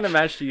 So what kind of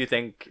match do you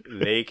think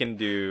they can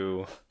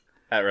do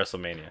at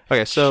WrestleMania?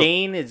 Okay, so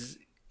Shane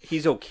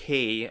he's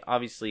okay.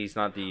 Obviously, he's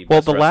not the well.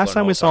 best The last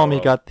time we saw him,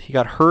 world. he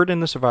got hurt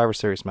in the Survivor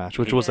Series match,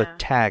 which was a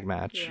tag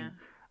match.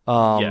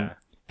 Yeah.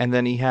 And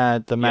then he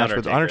had the match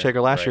with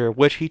Undertaker last right. year,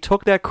 which he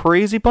took that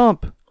crazy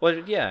bump. Well,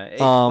 yeah.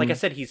 Like I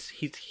said,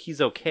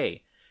 he's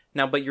okay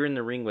now. But you're in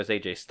the ring with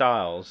AJ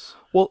Styles,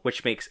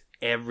 which makes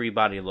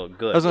everybody look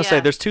good. I was gonna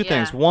say there's two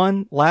things.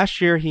 One,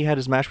 last year he had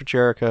his match with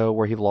Jericho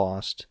where he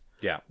lost.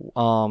 Yeah.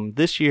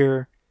 This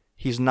year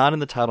he's not in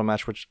the title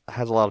match, which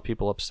has a lot of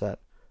people upset.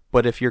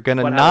 But if you're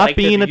gonna But I not like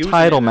be that in a they're using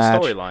title it in the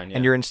match storyline,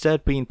 and you're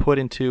instead being put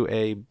into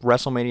a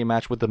WrestleMania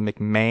match with the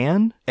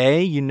McMahon,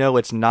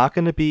 it's not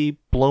going to be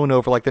blown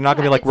over. They're not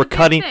going to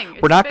be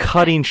we're not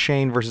cutting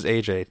Shane versus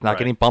AJ. It's not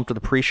getting bumped to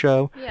the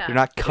pre-show. Yeah. You're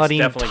not cutting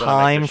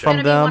time It's from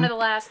gonna be them. one of the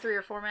last 3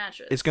 or 4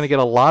 matches. It's going to get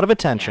a lot of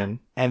attention,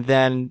 and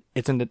then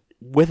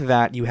with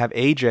that you have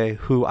AJ,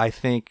 who I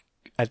think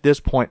at this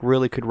point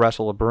really could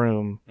wrestle a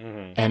broom,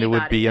 and it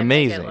would be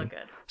amazing.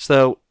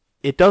 So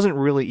it doesn't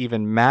really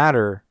even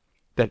matter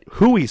that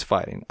who he's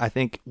fighting. I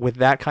think with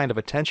that kind of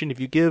attention, if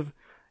you give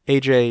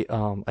AJ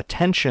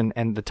attention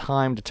and the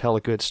time to tell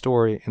a good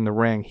story in the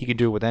ring, he could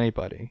do it with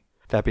anybody.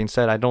 That being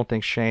said, I don't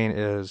think Shane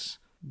is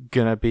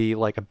gonna be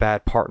a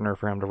bad partner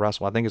for him to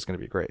wrestle. I think it's gonna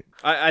be great.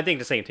 I think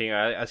the same thing.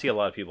 I see a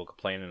lot of people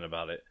complaining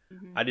about it.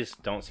 I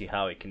just don't see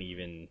how it can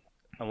even,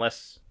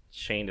 unless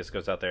Shane just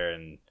goes out there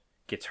and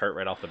gets hurt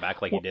right off the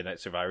back like he did at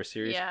Survivor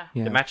Series. Yeah.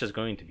 The match is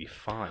going to be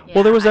fine. Yeah,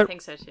 Well, there was I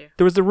think so too.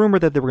 There was the rumor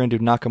that they were going to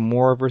do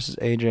Nakamura versus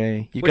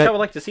AJ. Which I would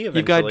like to see eventually.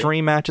 You've got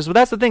dream matches, but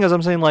that's the thing is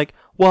I'm saying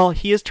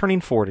he is turning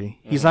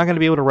 40. He's not going to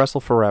be able to wrestle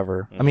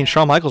forever. I mean,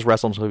 Shawn Michaels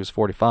wrestled until he was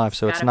 45,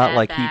 so it's not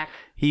like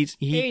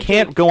he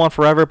can't go on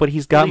forever, but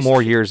he's got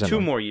more years in him.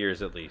 2 more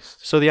years at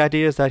least. So the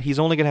idea is that he's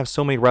only going to have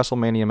so many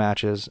WrestleMania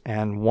matches,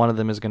 and one of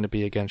them is going to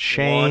be against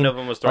Shane. One of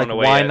them was thrown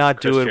away. Why at not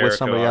Chris do it with Jericho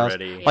somebody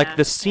already. else?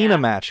 The Cena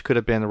match could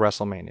have been the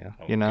WrestleMania.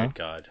 Oh, you know? Good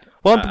God.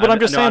 Well, but I'm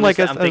just saying, I'm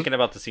thinking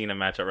about the Cena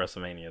match at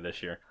WrestleMania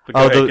this year.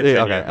 But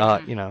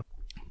okay.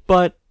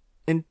 But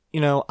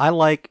I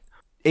like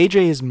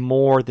AJ is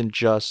more than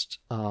just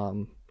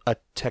a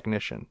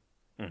technician.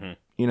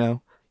 Mm-hmm.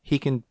 He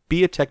can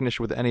be a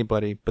technician with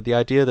anybody, but the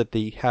idea that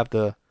they have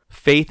the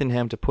faith in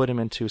him to put him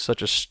into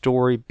such a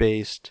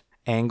story-based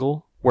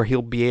angle where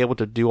he'll be able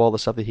to do all the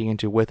stuff that he can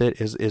do with it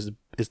is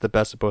the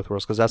best of both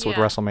worlds, because that's what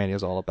WrestleMania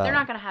is all about. They're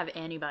not going to have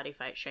anybody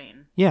fight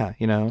Shane. Yeah,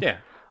 Yeah,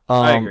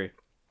 I agree.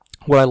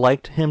 Would I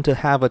like him to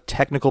have a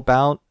technical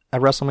bout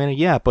at WrestleMania?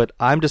 Yeah, but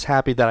I'm just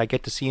happy that I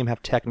get to see him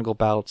have technical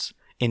bouts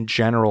in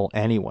general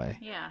anyway.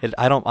 Yeah.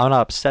 I'm not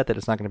upset that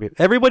it's not going to be.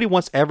 Everybody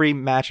wants every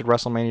match at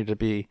WrestleMania to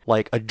be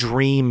like a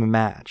dream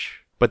match.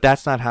 But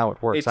that's not how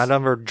it works. I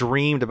never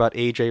dreamed about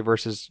AJ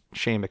versus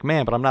Shane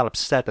McMahon, but I'm not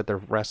upset that they're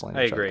wrestling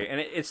I each agree. other. And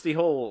it's the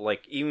whole,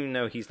 even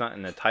though he's not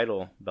in the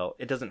title belt,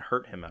 it doesn't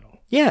hurt him at all.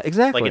 Yeah,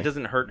 exactly. It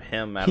doesn't hurt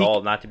him at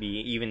all not to be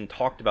even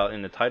talked about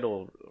in the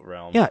title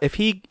realm. Yeah, if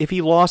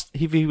he was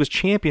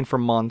champion for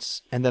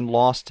months and then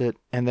lost it,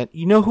 and then,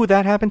 you know who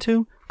that happened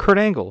to? Kurt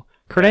Angle.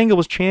 Kurt Angle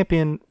was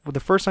champion. The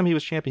first time he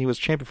was champion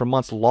for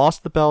months,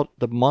 lost the belt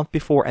the month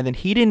before, and then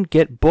he didn't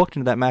get booked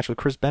into that match with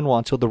Chris Benoit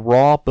until the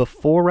Raw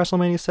before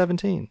WrestleMania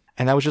 17.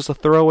 And that was just a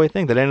throwaway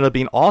thing that ended up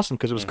being awesome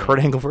because it was Kurt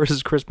Angle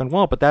versus Chris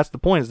Benoit. But that's the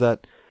point, is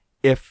that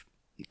if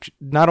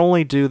not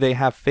only do they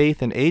have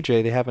faith in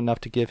AJ, they have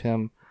enough to give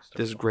him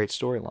this great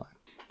storyline.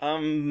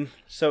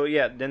 So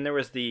yeah, then there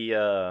was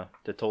the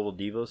Total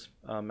Divas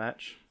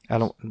match. I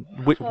don't.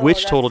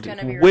 Which Total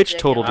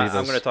Divas?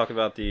 I'm going to talk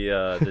about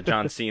the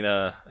John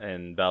Cena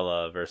and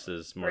Bella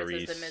versus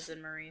Maurice. Versus the Miz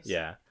and Maurice.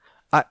 Yeah.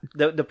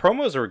 The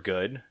promos were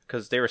good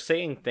because they were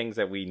saying things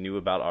that we knew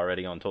about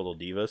already on Total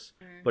Divas,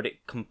 but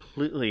it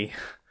completely.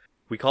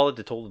 We call it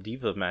the Total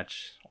Diva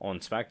match on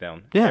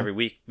SmackDown every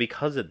week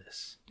because of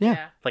this.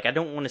 Yeah. Like, I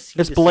don't want to see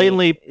it's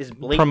blatantly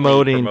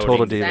promoting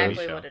Total Divas.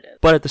 Exactly what it is.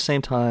 But at the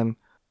same time,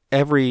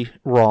 every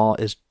Raw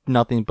is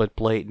nothing but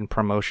blatant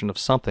promotion of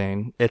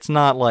something. It's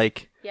not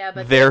like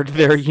they're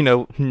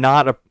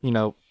not a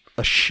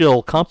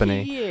shill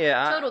company.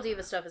 Yeah. Total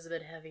Diva stuff is a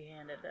bit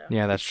heavy-handed, though.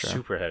 Yeah, that's true.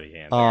 Super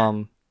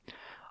heavy-handed.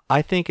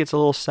 I think it's a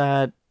little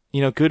sad.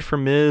 Good for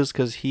Miz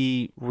because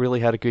he really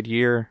had a good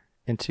year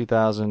in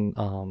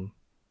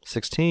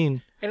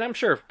 2016. And I'm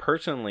sure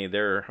personally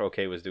they're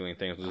okay with doing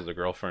things with the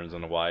girlfriends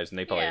and the wives, and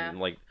they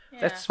probably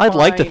that's I'd fine.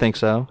 like to think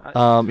so.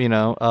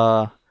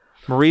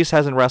 Maurice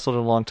hasn't wrestled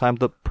in a long time.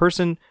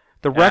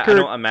 The record. I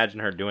don't imagine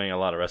her doing a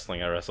lot of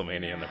wrestling at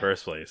WrestleMania in the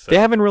first place. So. They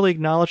haven't really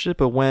acknowledged it,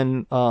 but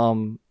when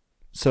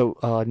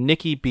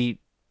Nikki beat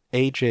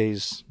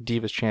AJ's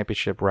Divas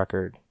Championship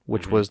record,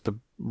 which was the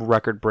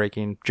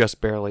record-breaking, just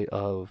barely,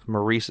 of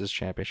Maurice's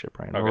championship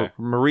reign. Okay.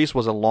 Maurice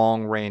was a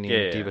long-reigning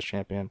Divas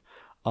champion.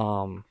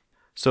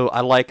 So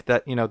I like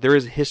that, there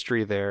is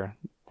history there.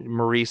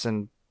 Maurice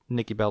and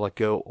Nikki Bella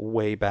go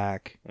way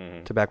back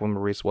to back when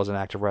Maurice was an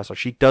active wrestler.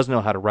 She does know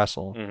how to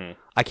wrestle.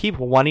 I keep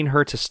wanting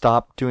her to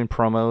stop doing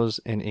promos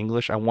in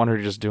English. I want her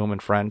to just do them in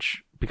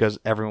French because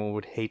everyone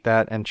would hate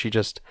that. And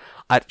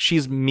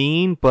she's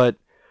mean, but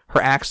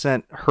her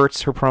accent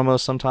hurts her promos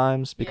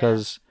sometimes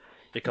because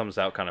it comes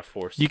out kind of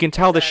forced. You can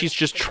tell that she's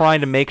just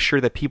trying to make sure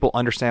that people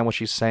understand what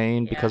she's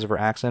saying because of her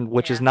accent,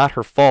 which is not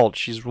her fault.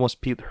 She wants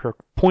her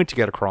point to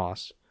get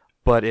across,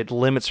 but it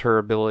limits her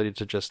ability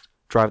to just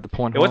drive the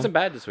point home. It wasn't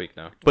bad this week,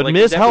 though. But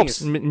Miz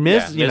helps.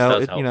 Miz,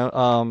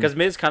 because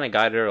Miz kind of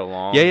guided her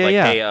along.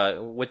 Hey,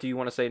 what do you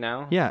want to say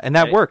now? Yeah, and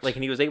that worked. Like,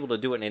 and he was able to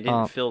do it, and it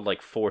didn't feel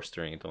like forced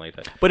or anything like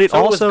that. But it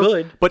also was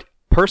good. But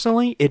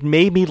personally, it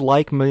made me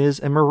like Miz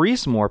and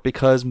Maurice more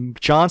because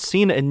John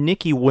Cena and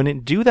Nikki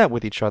wouldn't do that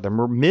with each other.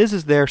 Miz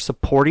is there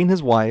supporting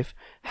his wife,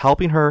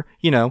 helping her,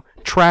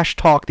 trash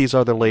talk these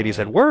other ladies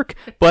at work,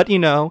 but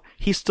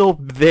he's still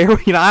there.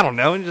 I don't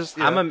know. And just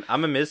I'm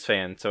a Miz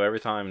fan, so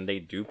every time they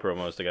do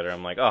promos together,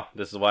 I'm like, oh,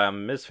 this is why I'm a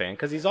Miz fan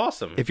because he's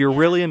awesome. If you're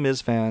really a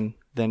Miz fan,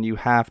 then you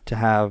have to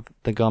have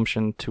the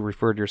gumption to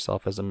refer to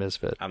yourself as a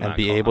Misfit and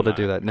be able to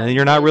do that. No,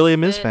 you're not really a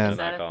Miz fan.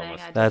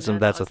 That's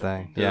a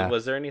thing. Yeah.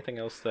 Was there anything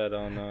else that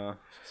on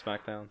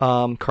SmackDown?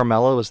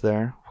 Carmella was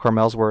there.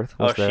 Carmellsworth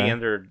was there. She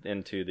entered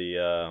into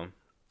the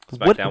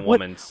SmackDown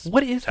Women's.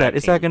 What is that?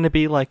 Is that going to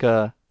be like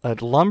a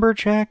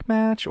lumberjack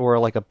match or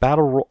like a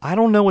battle royal? I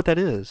don't know what that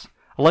is.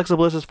 Alexa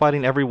Bliss is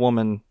fighting every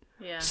woman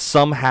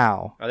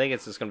somehow. I think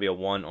it's just going to be a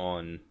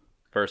one-on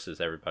versus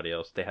everybody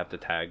else. They have to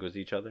tag with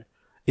each other.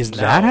 Is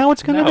that how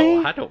it's going to be?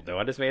 No, I don't know.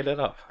 I just made that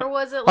up. Or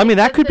was it? Like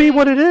that could be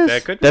what it is.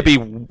 That could That'd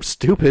be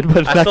stupid,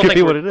 but that could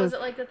be what it is. Was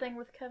it like the thing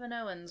with Kevin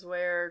Owens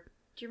where?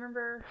 Do you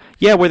remember?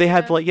 Yeah, where they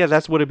had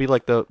that's what it'd be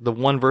like the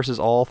one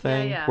versus all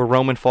thing, where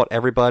Roman fought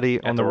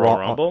everybody on the Royal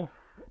Rumble.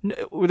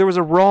 There was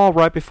a Raw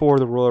right before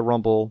the Royal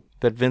Rumble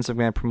that Vince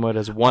McMahon promoted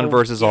as one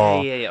versus all,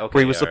 okay,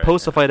 where he was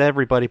supposed to fight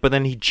everybody, but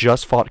then he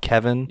just fought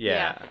Kevin.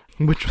 Yeah.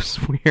 Which was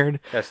weird.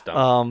 That's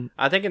dumb.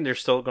 I think they're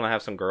still going to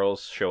have some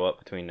girls show up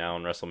between now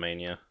and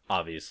WrestleMania,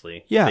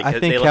 obviously. Yeah, I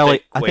think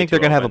they're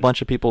going to have a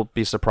bunch of people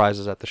be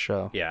surprises at the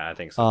show. Yeah, I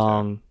think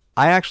so too.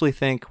 I actually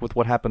think with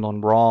what happened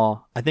on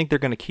Raw, I think they're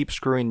going to keep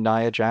screwing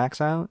Nia Jax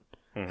out.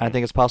 And I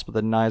think it's possible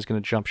that Nia's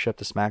going to jump ship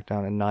to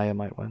SmackDown and Nia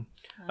might win.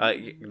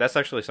 That's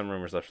actually some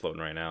rumors that are floating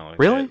right now.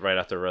 Really? Right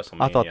after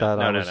WrestleMania. I thought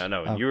that.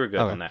 No. You were good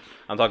on that.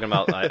 I'm talking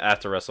about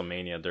after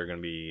WrestleMania, there are going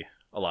to be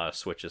a lot of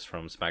switches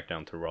from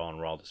SmackDown to Raw and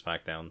Raw to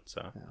SmackDown.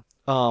 So.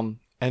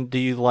 And do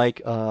you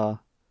like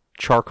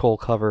charcoal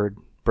covered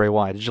Bray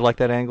Wyatt? Did you like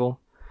that angle?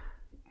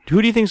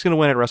 Who do you think is going to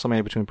win at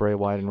WrestleMania between Bray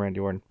Wyatt and Randy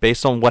Orton,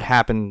 based on what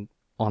happened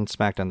on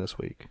SmackDown this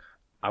week?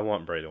 I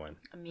want Bray to win.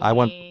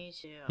 Me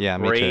too. Yeah,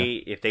 me Bray,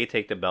 too. if they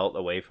take the belt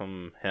away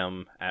from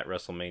him at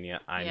WrestleMania,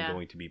 I'm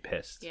going to be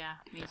pissed. Yeah,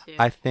 me too.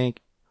 I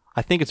think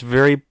it's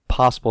very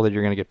possible that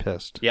you're going to get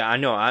pissed. Yeah, I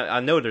know. I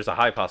know there's a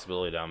high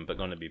possibility that I'm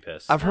going to be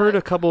pissed. I've heard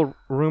a couple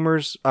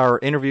rumors or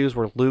interviews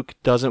where Luke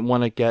doesn't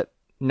want to get,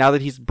 now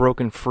that he's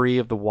broken free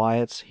of the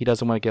Wyatts, he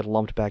doesn't want to get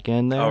lumped back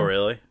in there. Oh,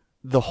 really?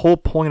 The whole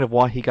point of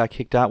why he got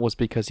kicked out was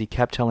because he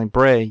kept telling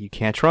Bray, you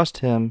can't trust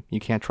him,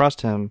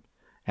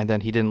 and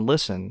then he didn't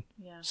listen.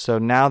 So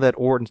now that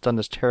Orton's done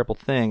this terrible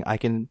thing, I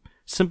can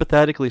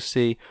sympathetically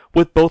see,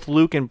 with both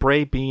Luke and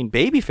Bray being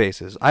baby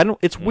faces.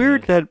 It's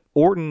weird that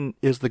Orton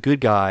is the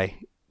good guy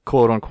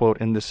quote unquote,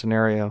 in this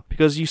scenario.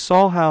 Because you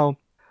saw how,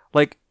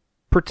 like,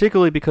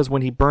 particularly because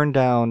when he burned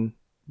down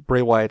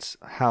Bray Wyatt's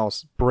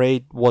house,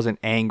 Bray wasn't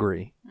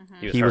angry.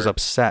 He was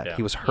upset. Yeah.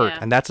 He was hurt. Yeah.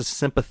 And that's a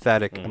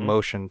sympathetic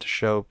emotion to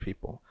show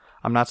people.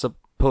 I'm not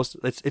supposed to,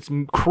 it's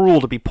cruel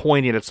to be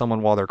pointing at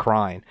someone while they're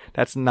crying.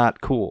 That's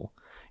not cool.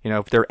 You know,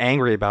 if they're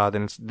angry about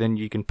it, then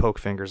you can poke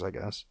fingers, I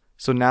guess.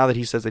 So now that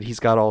he says that he's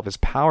got all of his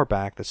power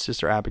back, that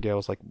Sister Abigail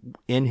is like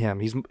in him.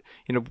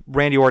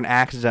 Randy Orton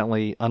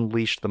accidentally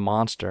unleashed the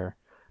monster.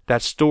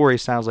 That story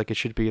sounds like it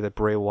should be that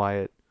Bray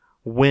Wyatt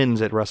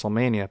wins at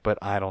WrestleMania, but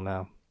I don't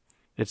know.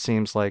 It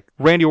seems like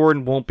Randy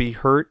Orton won't be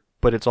hurt,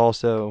 but it's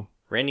also...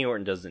 Randy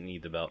Orton doesn't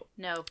need the belt.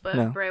 No, but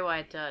No. Bray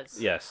Wyatt does.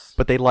 Yes.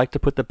 But they like to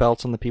put the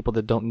belts on the people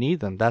that don't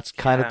need them. That's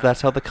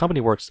that's how the company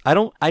works.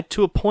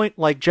 To a point,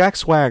 like Jack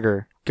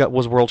Swagger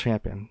was world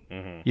champion.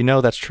 Mm-hmm. You know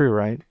that's true,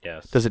 right?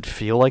 Yes. Does it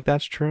feel like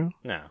that's true?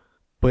 No.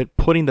 But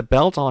putting the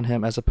belt on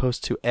him as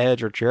opposed to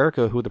Edge or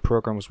Jericho, who the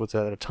program was with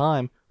at the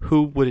time,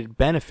 who would it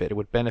benefit? It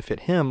would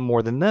benefit him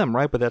more than them,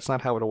 right? But that's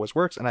not how it always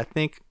works. And I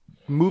think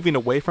moving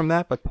away from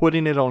that, by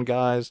putting it on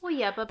guys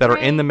that are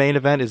in the main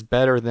event is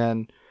better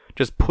than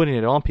just putting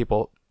it on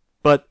people.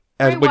 But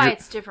Bray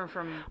Wyatt's different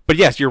from... But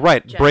yes, you're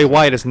right. Jack Bray Swagger.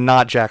 Wyatt is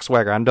not Jack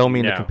Swagger. I don't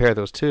mean to No. compare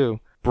those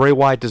two. Bray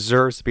Wyatt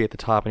deserves to be at the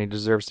top, and he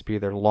deserves to be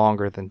there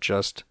longer than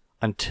just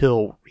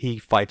until he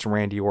fights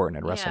Randy Orton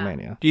at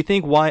WrestleMania. Do you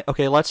think Wyatt...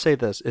 Okay, let's say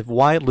this. If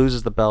Wyatt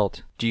loses the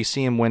belt, do you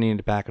see him winning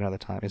it back another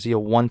time? Is he a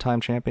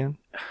one-time champion?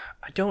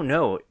 I don't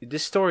know.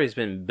 This story has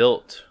been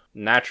built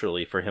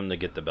naturally for him to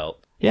get the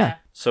belt. Yeah.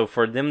 So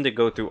for them to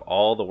go through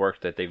all the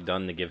work that they've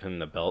done to give him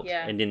the belt,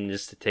 Yeah. and then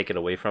just to take it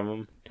away from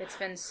him, It's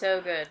been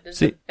so good. This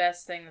See, is the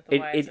best thing that the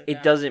Wyatts have it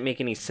done. doesn't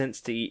make any sense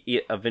to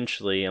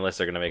eventually, unless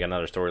they're going to make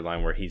another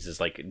storyline where he's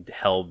just like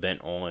hell bent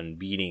on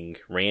beating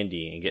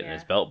Randy and getting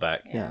his belt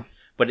back. Yeah.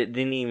 But it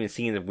didn't even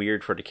seem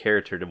weird for the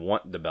character to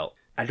want the belt.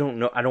 I don't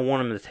know. I don't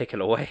want him to take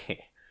it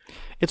away.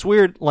 It's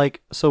weird,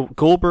 like, so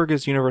Goldberg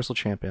is Universal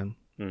Champion.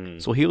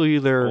 So he'll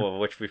either... Oh,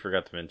 which we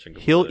forgot to mention.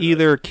 He'll completely.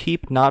 either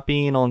keep not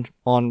being on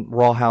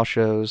Raw house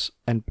shows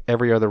and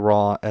every other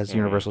Raw as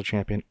Universal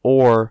Champion,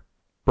 or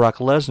Brock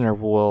Lesnar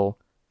will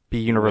be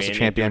Universal Win and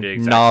Champion, do the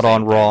exact not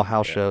on same Raw thing.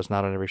 house Yeah. shows,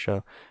 not on every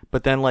show.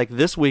 But then, like,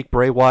 this week,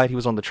 Bray Wyatt, he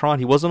was on the Tron.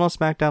 He wasn't on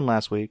SmackDown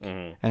last week,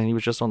 and he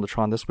was just on the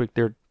Tron this week.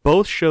 They're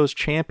both shows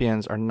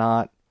champions are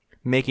not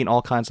making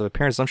all kinds of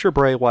appearances. I'm sure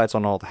Bray Wyatt's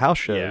on all the house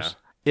shows.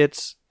 Yeah.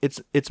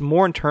 It's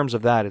more in terms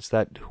of that. It's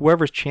that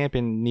whoever's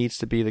champion needs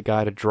to be the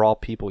guy to draw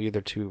people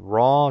either to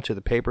Raw, to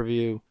the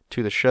pay-per-view,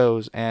 to the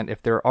shows. And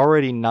if they're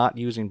already not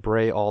using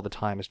Bray all the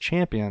time as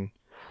champion,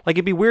 like,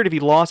 it'd be weird if he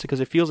lost it because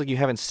it feels like you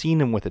haven't seen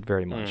him with it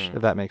very much,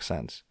 if that makes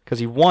sense. Because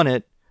he won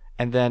it,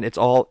 and then it's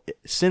all,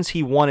 since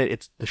he won it,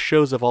 it's the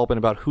shows have all been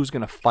about who's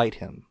going to fight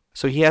him.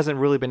 So he hasn't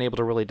really been able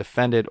to really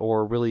defend it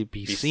or really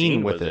be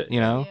seen with it, you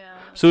know? Yeah.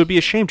 So it would be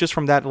a shame just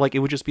from that, like, it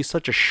would just be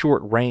such a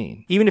short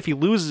reign. Even if he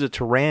loses it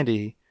to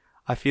Randy,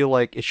 I feel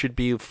like it should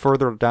be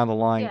further down the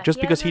line, Yeah, just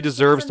he because he hasn't-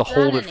 deserves to hasn't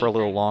hold done it for a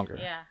little anything. longer.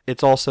 Yeah.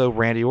 It's also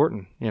Randy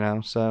Orton, you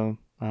know, so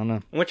I don't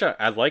know. Which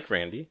I like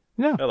Randy.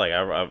 Yeah.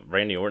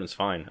 Randy Orton's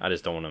fine. I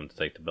just don't want him to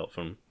take the belt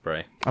from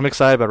Bray. I'm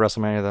excited about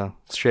WrestleMania, though.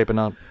 It's shaping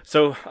up.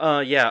 So,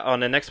 on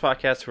the next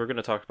podcast, we're going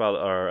to talk about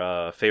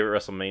our favorite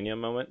WrestleMania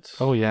moments.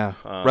 Oh, yeah.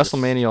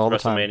 WrestleMania all the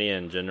time. WrestleMania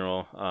in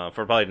general,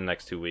 for probably the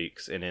next 2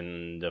 weeks. And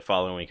then the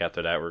following week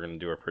after that, we're going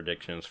to do our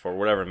predictions for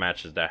whatever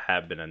matches that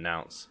have been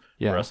announced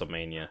for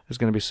WrestleMania. It's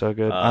going to be so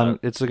good.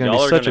 It's going to y'all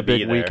be are such gonna a big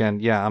be there.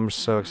 weekend. Yeah, I'm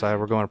so excited.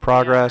 We're going to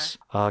Progress,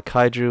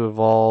 Kaiju,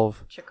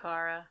 Evolve,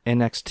 Chikara.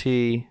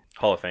 NXT.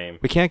 Hall of Fame.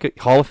 We can't go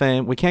Hall of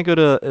Fame. We can't go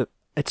to.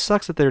 It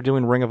sucks that they're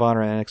doing Ring of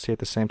Honor and NXT at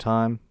the same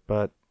time,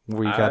 but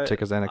we got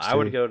tickets to NXT. I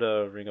would go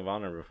to Ring of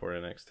Honor before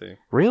NXT.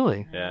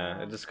 Really?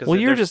 Yeah, just because Well,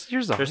 there's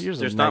you're a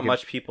not negative.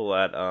 much people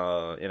at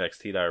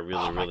NXT that I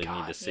really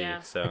need to see.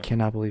 yeah. So I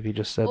cannot believe you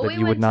just said Well, that we you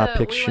would went not to-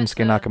 pick we went Shinsuke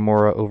to-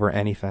 Nakamura over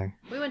anything.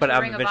 We went But to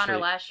I'm Ring of Honor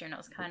eventually- last year, and it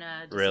was kind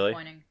of Really?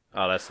 disappointing.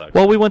 Oh, that sucks.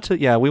 Well, we went to the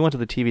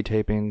TV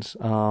tapings.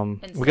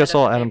 We Instead got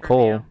saw of the Adam pay-per-view.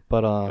 Cole,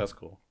 but That's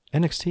cool.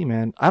 NXT,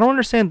 man, I don't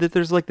understand that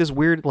there's like this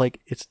weird, like,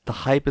 it's the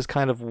hype is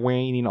kind of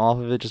waning off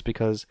of it just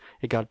because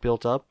it got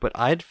built up, but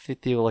I'd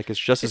feel like it's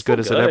just as still good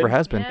as it good. ever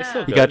has been. Yeah. It's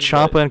still You got good,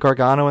 Ciampa but- and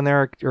Gargano in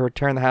there are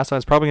tearing the house down.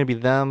 It's probably going to be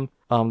them,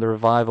 the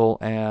Revival,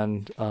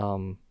 and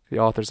the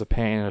Authors of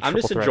Pain. In a I'm triple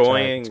just threat tag.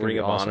 enjoying It's gonna Ring be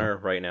of awesome. Honor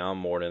right now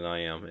more than I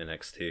am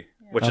NXT,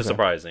 which Okay. is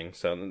surprising.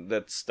 So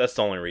that's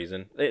the only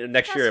reason.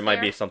 Next year That's it might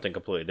fair. be something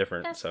completely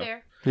different. That's so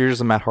fair. You're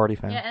just a Matt Hardy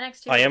fan. Yeah,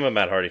 NXT. I am a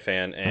Matt Hardy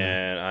fan,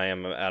 and I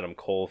am an Adam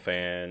Cole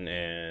fan,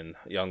 and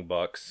Young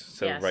Bucks.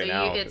 So yeah, right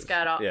now it's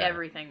got all, yeah.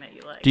 everything that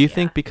you like. Do you yeah.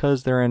 think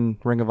because they're in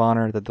Ring of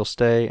Honor that they'll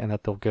stay and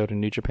that they'll go to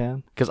New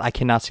Japan? Because I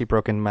cannot see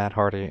broken Matt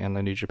Hardy in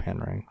the New Japan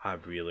ring. I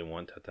really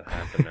want that to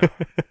happen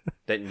now.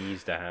 That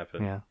needs to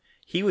happen. Yeah.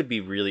 He would be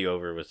really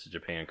over with the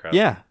Japan crowd.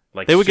 Yeah.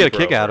 Like They would get a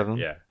super kick out over. of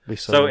him. Yeah. Be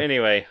So good.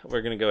 anyway,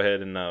 we're going to go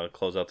ahead and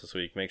close out this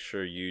week. Make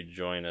sure you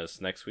join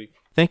us next week.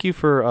 Thank you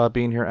for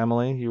being here,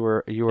 Emily. You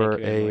were you,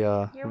 Emily.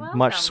 You're much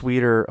welcome.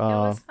 sweeter It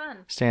was fun.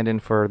 stand-in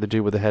for the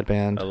dude with the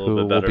headband A who little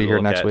bit will better be here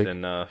to look next at week.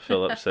 than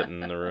Philip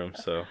sitting in the room.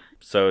 So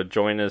So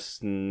join us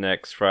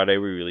next Friday.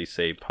 We release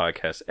a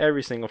podcast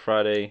every single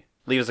Friday.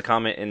 Leave us a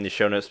comment in the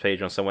show notes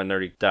page on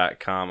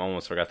somewhatnerdy.com. I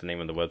almost forgot the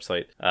name of the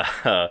website.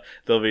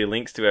 There'll be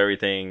links to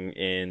everything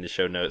in the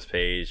show notes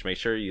page. Make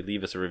sure you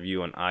leave us a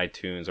review on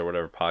iTunes or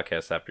whatever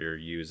podcast app you're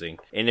using.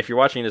 And if you're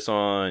watching this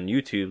on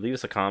YouTube, leave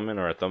us a comment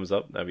or a thumbs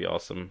up. That'd be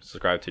awesome.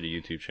 Subscribe to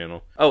the YouTube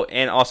channel. Oh,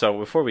 and also,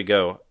 before we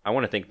go, I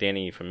want to thank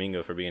Danny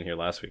Flamingo for being here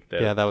last week.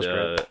 Yeah, that was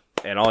great.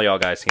 And all y'all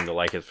guys seem to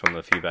like it from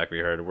the feedback we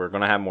heard. We're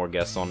going to have more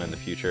guests on in the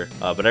future.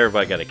 But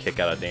everybody got a kick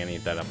out of Danny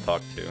that I've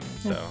talked to.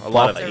 So a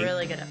lot of It's a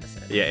really good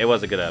episode. Yeah, it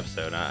was a good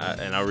episode.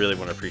 And I really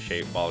want to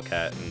appreciate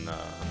Wildcat. And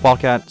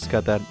Wildcat's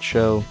got that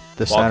show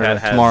this Wildcat Saturday,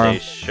 has tomorrow. a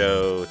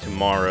show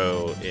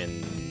tomorrow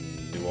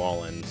in New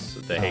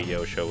Orleans. The Hey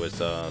Yo show is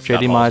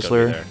JD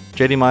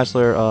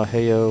Meisler,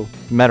 Hey Yo,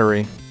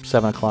 Metairie,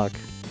 7 o'clock.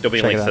 There'll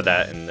be Check it links to out.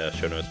 that in the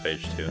show notes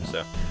page too.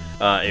 So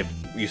if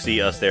you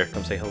see us there,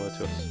 come say hello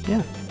to us.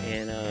 Yeah.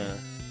 And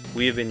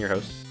we have been your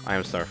hosts. I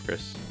am Snarf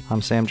Chris.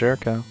 I'm Sam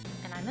Jericho.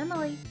 And I'm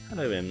Emily.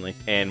 Hello, Emily.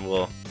 And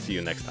we'll see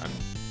you next time.